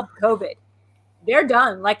solved COVID. They're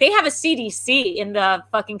done. They have a CDC in the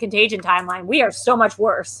fucking Contagion timeline. We are so much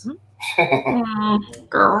worse.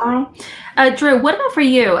 Girl. Drew, what about for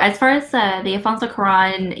you? As far as the Alfonso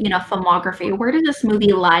Cuarón, filmography, where does this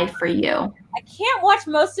movie lie for you? I can't watch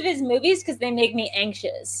most of his movies because they make me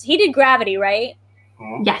anxious. He did Gravity, right?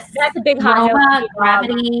 Yes. That's a big hot no.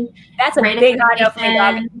 Gravity. That's a big hot no for me,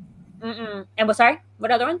 dog. And sorry? What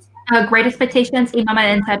other ones? Great Expectations, Y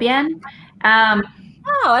Mamá También. I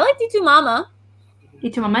like Y Tu Mamá. Y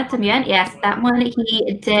Tu Mamá También. Yes, that one.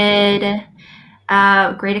 He did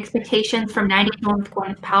Great Expectations from '92 with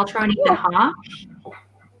Gwyneth Paltrow and Ethan Hawke.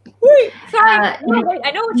 Wait, sorry. Wait,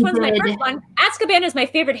 I know which one's my first one. Azkaban is my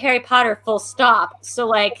favorite Harry Potter, full stop.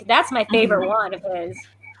 So, that's my favorite one of his.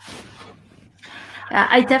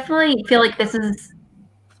 I definitely feel like this is.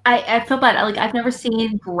 I feel bad. I've never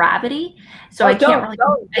seen Gravity, so I can't really.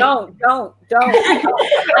 Don't. I've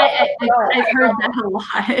heard that a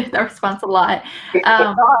lot. That response a lot. Sorry,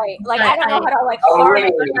 I don't know how to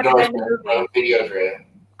recommend the movie.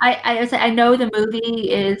 I know the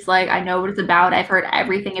movie is I know what it's about. I've heard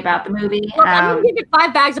everything about the movie. Well, I'm gonna give it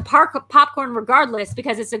 5 bags of popcorn regardless,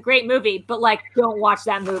 because it's a great movie. But don't watch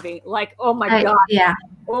that movie. Oh my god. Yeah.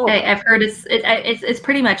 Oh. I've heard it's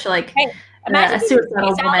pretty much a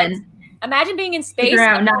suicidal woman. Imagine being in space,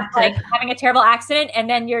 and, having a terrible accident, and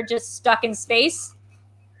then you're just stuck in space.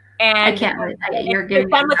 And I can't. You're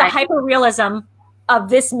done with the hyper realism of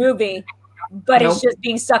this movie. But it's just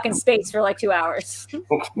being stuck in space for 2 hours.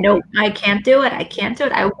 Nope, I can't do it.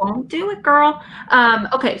 I won't do it, girl.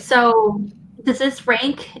 Okay, so does this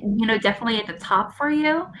rank, definitely at the top for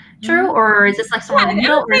you, Drew, or is this somewhere in the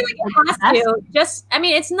middle? It has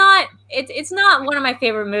to. It's not one of my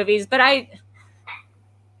favorite movies, but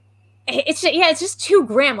it's just too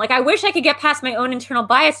grim. I wish I could get past my own internal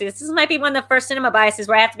biases. This might be one of the first cinema biases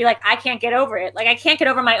where I have to be I can't get over it. I can't get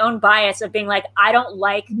over my own bias of being I don't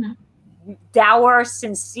like. Dour,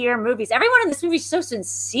 sincere movies. Everyone in this movie is so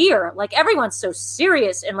sincere. Everyone's so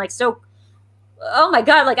serious and so. Oh my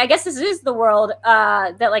god! I guess this is the world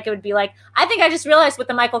that it would be like. I think I just realized what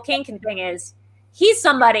the Michael Caine thing is. He's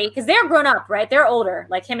somebody, because they're grown up, right? They're older,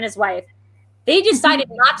 him and his wife. They decided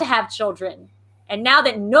not to have children, And now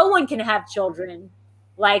that no one can have children,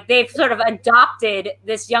 like they've sort of adopted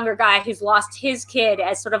this younger guy who's lost his kid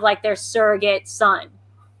as sort of like their surrogate son.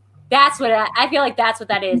 That's what I feel like that's what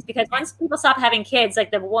that is. Because once people stop having kids,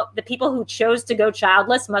 like the people who chose to go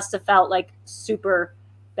childless must have felt like super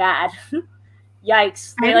bad.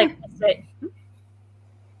 Yikes. They like missed it.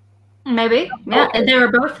 Maybe. Yeah. They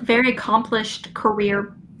were both very accomplished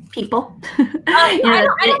career people.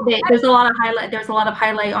 There's a lot of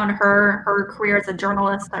highlight on her career as a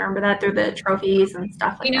journalist. I remember that through the trophies and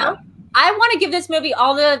stuff like that. I want to give this movie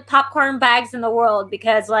all the popcorn bags in the world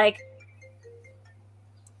because like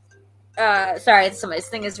sorry, somebody's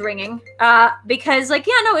thing is ringing. Because like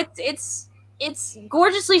it's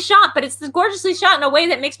gorgeously shot, but it's gorgeously shot in a way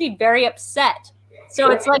that makes me very upset.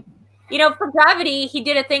 So it's like, for Gravity, he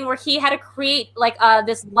did a thing where he had to create like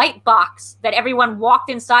this light box that everyone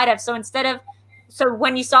walked inside of. So so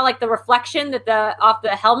when you saw like the reflection off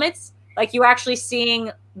the helmets, like you were actually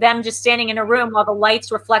seeing them just standing in a room while the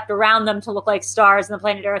lights reflect around them to look like stars on the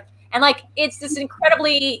planet Earth. And like it's this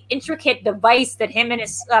incredibly intricate device that him and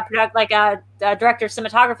his director of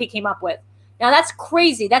cinematography came up with. Now that's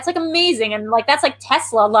crazy. That's like amazing, and like that's like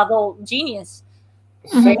Tesla level genius.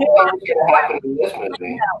 The same thing happened in this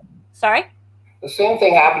movie. Sorry? The same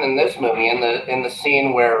thing happened in this movie in the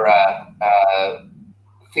scene where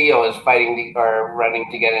Theo is running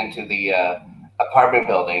to get into the apartment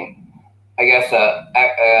building. I guess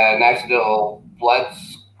an accidental blood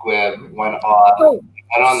squib went off. Oh,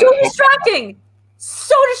 distracting!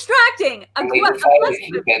 So distracting! And they decided to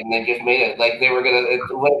keep it, and they just made it like they were gonna. It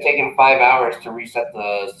would have taken 5 hours to reset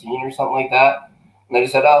the scene or something like that, and they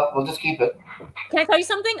just said, "Oh, we'll just keep it." Can I tell you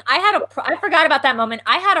something? I forgot about that moment.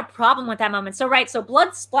 I had a problem with that moment. So blood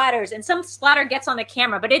splatters, and some splatter gets on the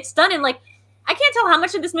camera, but it's done in like, I can't tell how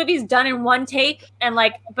much of this movie is done in one take, and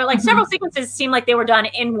several sequences seem like they were done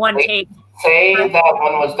in one take. Say that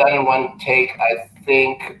one was done in one take. I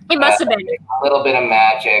think it must have been a little bit of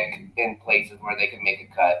magic in places where they could make a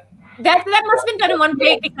cut. That must have been done in one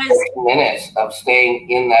take because minutes of staying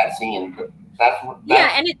in that scene.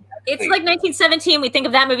 And it's like 1917. We think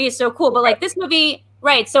of that movie as so cool, but like this movie,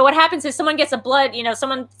 right? So what happens is someone gets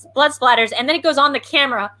someone's blood splatters, and then it goes on the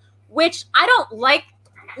camera, which I don't like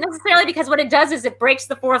necessarily because what it does is it breaks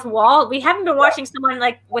the fourth wall. We haven't been watching someone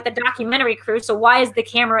like with a documentary crew, so why is the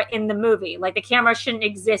camera in the movie? Like the camera shouldn't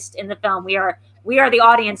exist in the film. We are the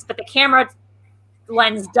audience, but the camera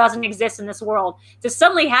lens doesn't exist in this world. To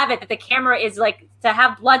suddenly have it that the camera is like to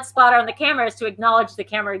have blood splatter on the camera is to acknowledge the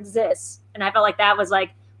camera exists, and I felt like that was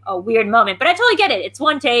like a weird moment. But I totally get it. It's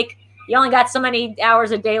one take. You only got so many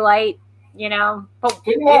hours of daylight. But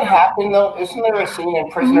didn't that happen though? Isn't there a scene in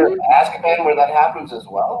Prisoner of Azkaban where that happens as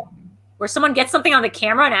well? Where someone gets something on the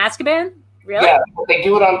camera in Azkaban? Really? Yeah, but they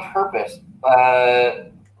do it on purpose.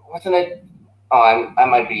 Wasn't it? Oh, I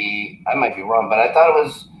might be wrong, but I thought it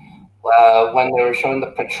was when they were showing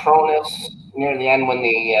the Patronus near the end when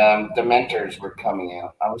the Dementors were coming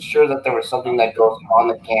out. I was sure that there was something that goes on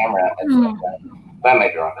the camera, but I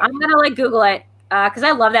might be wrong. I'm gonna Google it. Because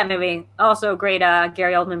I love that movie. Also, great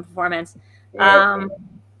Gary Oldman performance.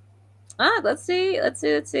 Let's see. I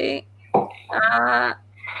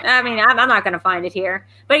mean, I'm not going to find it here.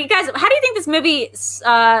 But you guys, how do you think this movie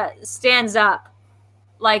stands up?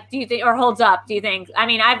 Like, do you think, or holds up? Do you think? I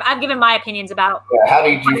mean, I've given my opinions about. Yeah, how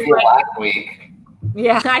did you feel last week?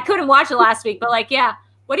 Yeah, I couldn't watch it last week, but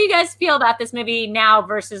what do you guys feel about this movie now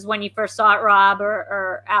versus when you first saw it, Rob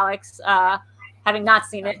or Alex, having not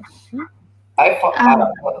seen it? I find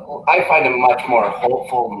it much more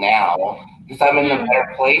hopeful now because I'm in a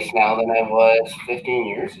better place now than I was 15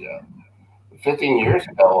 years ago. 15 years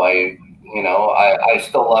ago, I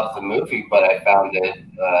still loved the movie, but I found it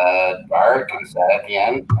dark and sad at the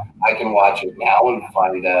end. I can watch it now and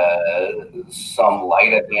find some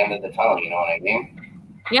light at the end of the tunnel. You know what I mean?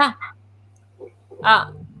 Yeah.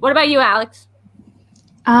 What about you, Alex?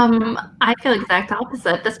 I feel exact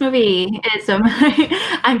opposite. This movie is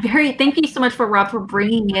thank you so much for Rob for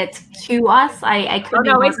bringing it to us. I couldn't.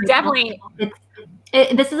 Oh no, it's definitely.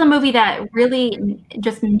 This is a movie that really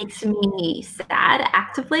just makes me sad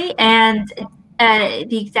actively, and I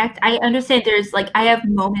understand there's I have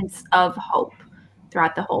moments of hope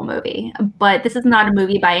throughout the whole movie, but this is not a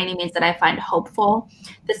movie by any means that I find hopeful.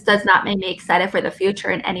 This does not make me excited for the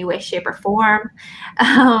future in any way, shape, or form.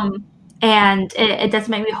 And it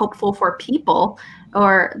doesn't make me hopeful for people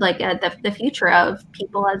or the future of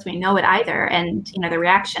people as we know it either, and the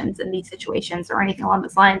reactions in these situations or anything along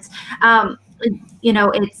those lines.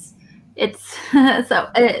 It's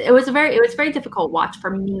so it was a very difficult watch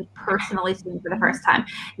for me personally, seeing for the first time.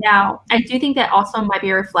 Now I do think that also might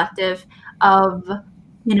be reflective of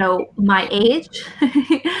my age.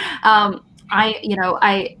 I'm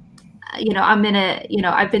in a,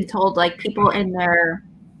 I've been told like people in their,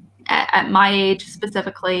 at my age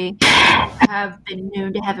specifically, have been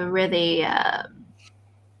known to have a really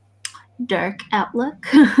dark outlook,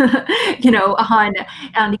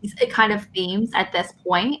 on these kind of themes at this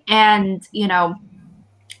point. And,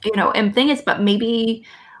 and thing is, but maybe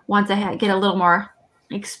once I get a little more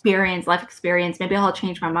life experience, maybe I'll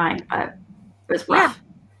change my mind, but it was rough.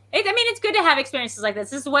 Yeah. It's good to have experiences like this.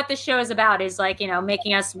 This is what this show is about, is like,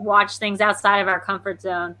 making us watch things outside of our comfort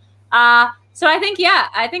zone. So I think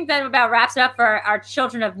that about wraps it up for our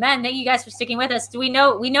Children of Men. Thank you guys for sticking with us.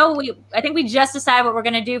 I think we just decided what we're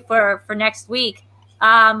going to do for next week.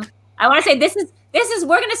 I want to say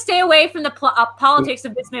we're going to stay away from the politics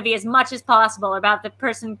of this movie as much as possible, about the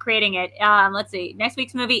person creating it. Let's see. Next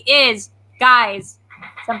week's movie is, guys,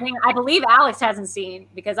 something I believe Alex hasn't seen,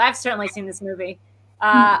 because I've certainly seen this movie.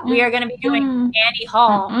 We are going to be doing Annie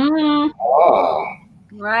Hall. Oh.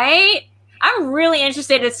 Right? I'm really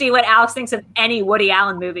interested to see what Alex thinks of any Woody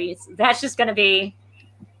Allen movies. That's just going to be,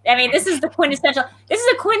 this is a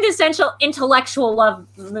quintessential intellectual love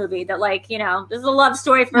movie that, like, this is a love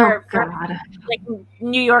story for like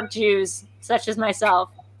New York Jews such as myself.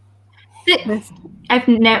 To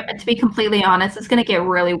be completely honest, it's going to get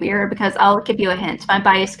really weird, because I'll give you a hint. My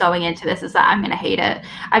bias going into this is that I'm going to hate it.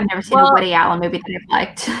 I've never seen a Woody Allen movie that I've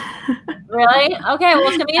liked. Really? Okay, well,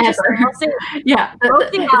 it's going to be interesting. We'll see. Yeah,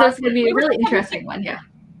 there's going to be a really interesting one. Yeah.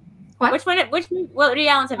 What? Which Woody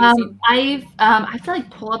Allen's have you seen? I have to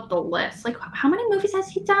pull up the list. Like, how many movies has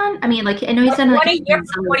he done? I know he's done 20 years,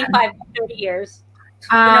 25, 30 years.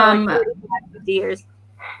 45, 50 years.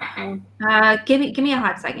 Give me a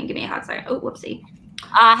hot second. Oh, whoopsie.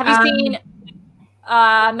 Have you seen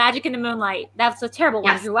Magic in the Moonlight? That's a terrible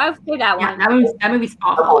one. Why would you say that one? That movie's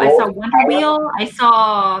awful. I saw Wonder Wheel. I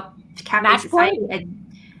saw Match Point.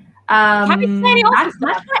 I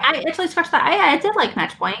actually scratched that. I did like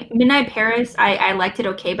Match Point. Midnight Paris. I liked it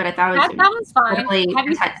okay, but I thought it was that one's fine. Have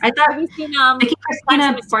you seen Vicky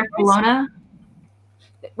Cristina Barcelona?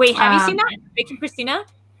 Wait, have you seen that? Vicky Cristina?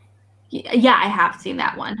 Yeah, I have seen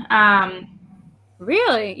that one.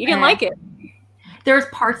 Really? You didn't like it? There's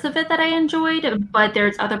parts of it that I enjoyed, but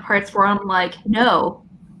there's other parts where I'm like, no.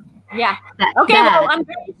 Yeah. Well, I'm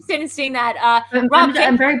very interested in seeing that. Rob,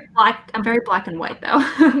 I'm very black and white though.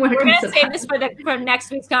 We're going to save this for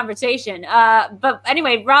next week's conversation. But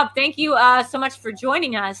anyway, Rob, thank you so much for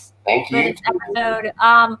joining us. Thank you. For this episode.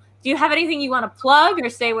 Do you have anything you want to plug or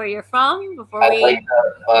say where you're from before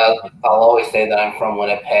I'll always say that I'm from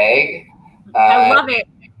Winnipeg. I love it.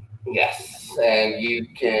 Yes, and you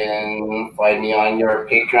can find me on your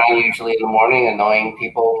Patreon, usually in the morning, annoying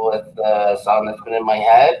people with a song that's been in my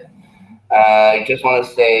head. I just want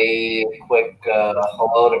to say a quick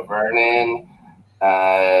hello to Vernon,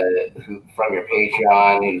 from your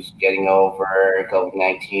Patreon, who's getting over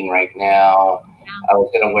COVID-19 right now. I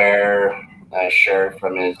was going to wear a shirt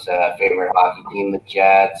from his favorite hockey team, the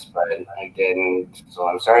Jets, but I didn't. So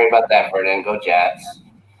I'm sorry about that, Vernon. Go Jets.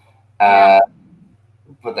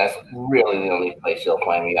 But that's really the only place you'll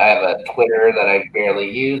find me. I have a Twitter that I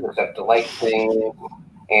barely use except to like things,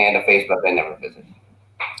 and a Facebook I never visit.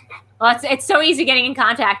 Well, it's so easy getting in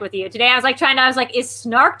contact with you. Today I was like, is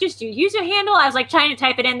Snark just your user handle? I was like trying to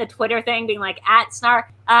type it in the Twitter thing, being like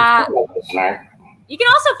 @Snark. Snark. You can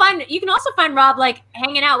also find Rob like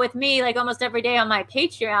hanging out with me like almost every day on my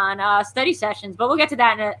Patreon study sessions. But we'll get to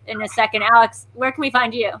that in a second. Alex, where can we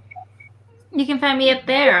find you? You can find me up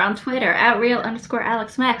there on Twitter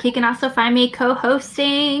 @real_AlexMack. You can also find me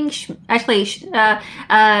co-hosting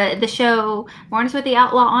the show Mornings with the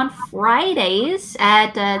Outlaw on Fridays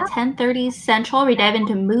at 10:30 Central. We dive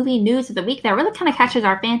into movie news of the week that really kind of catches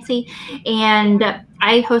our fancy. And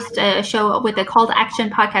I host a show with a call to action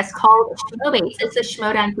podcast called Schmobates. It's a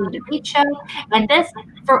Schmodown themed debate show. And this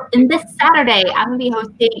Saturday, I'm going to be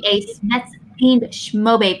hosting a Smets themed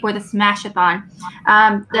Schmobate for the Smash-a-thon.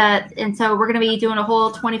 And so we're going to be doing a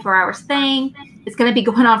whole 24 hours thing. It's going to be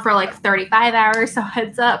going on for like 35 hours, so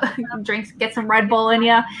heads up. Drinks, get some Red Bull in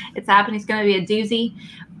you. It's happening. It's going to be a doozy.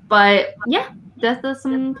 But yeah, that's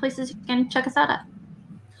some places you can check us out at.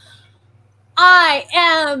 I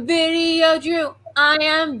am Video Drew. And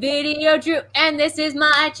this is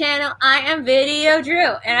my channel. I am Video Drew,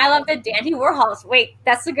 and I love the Dandy Warhols. Wait,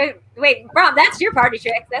 Rob, that's your party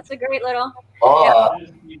trick. That's a great little.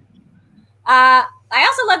 I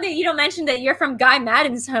also love that you don't mention that you're from Guy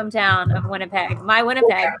Madden's hometown of Winnipeg, my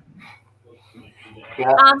Winnipeg.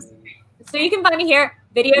 Yeah. So you can find me here,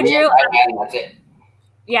 Video Drew. That's it.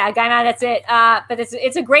 Yeah, Guy Madden, that's it. But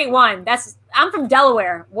it's a great one. I'm from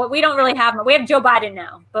Delaware. What we don't really have. We have Joe Biden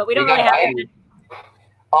now, but we don't really have.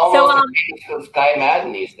 Almost as Guy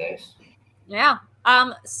Madden these days. Yeah.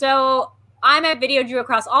 So I'm at Video Drew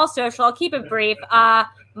across all social. I'll keep it brief.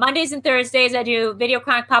 Mondays and Thursdays, I do Video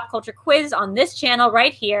Chronic Pop Culture Quiz on this channel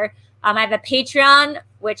right here. I have a Patreon,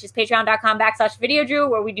 which is patreon.com/VideoDrew,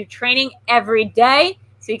 where we do training every day.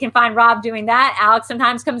 So you can find Rob doing that. Alex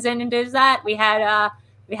sometimes comes in and does that. We had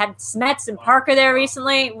Smets and Parker there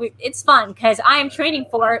recently. It's fun because I am training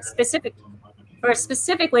for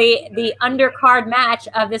specifically the undercard match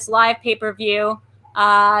of this live pay-per-view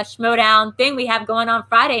Schmodown thing we have going on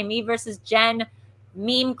Friday, me versus Jen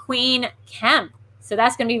Meme Queen Kemp. So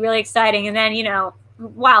that's going to be really exciting. And then,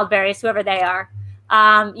 Wildberries, whoever they are.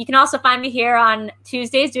 You can also find me here on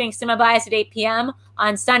Tuesdays doing Cinema Bias at 8 p.m.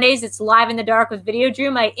 On Sundays, it's Live in the Dark with Video Drew,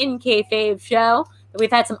 my in kayfabe show. We've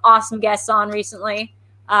had some awesome guests on recently.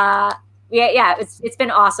 It's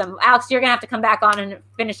been awesome. Alex, you're going to have to come back on and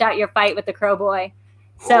finish out your fight with the Crow Boy.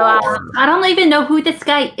 So I don't even know who this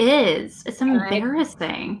guy is. It's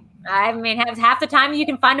embarrassing. I mean, half the time you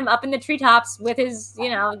can find him up in the treetops with his,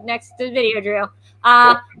 next to Video Drew.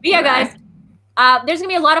 But yeah, guys, there's going to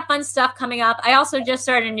be a lot of fun stuff coming up. I also just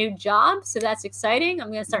started a new job, so that's exciting. I'm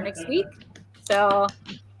going to start next week. So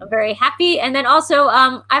I'm very happy. And then also,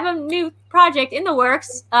 I have a new project in the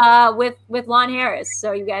works with Lon Harris.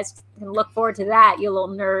 So you guys can look forward to that, you little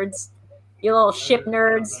nerds, you little ship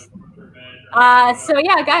nerds. So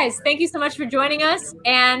yeah, guys, thank you so much for joining us,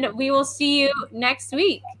 and we will see you next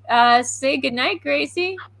week. Say goodnight,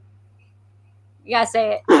 Gracie. You gotta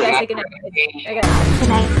say it. You gotta say goodnight. Okay. Good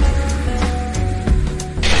night.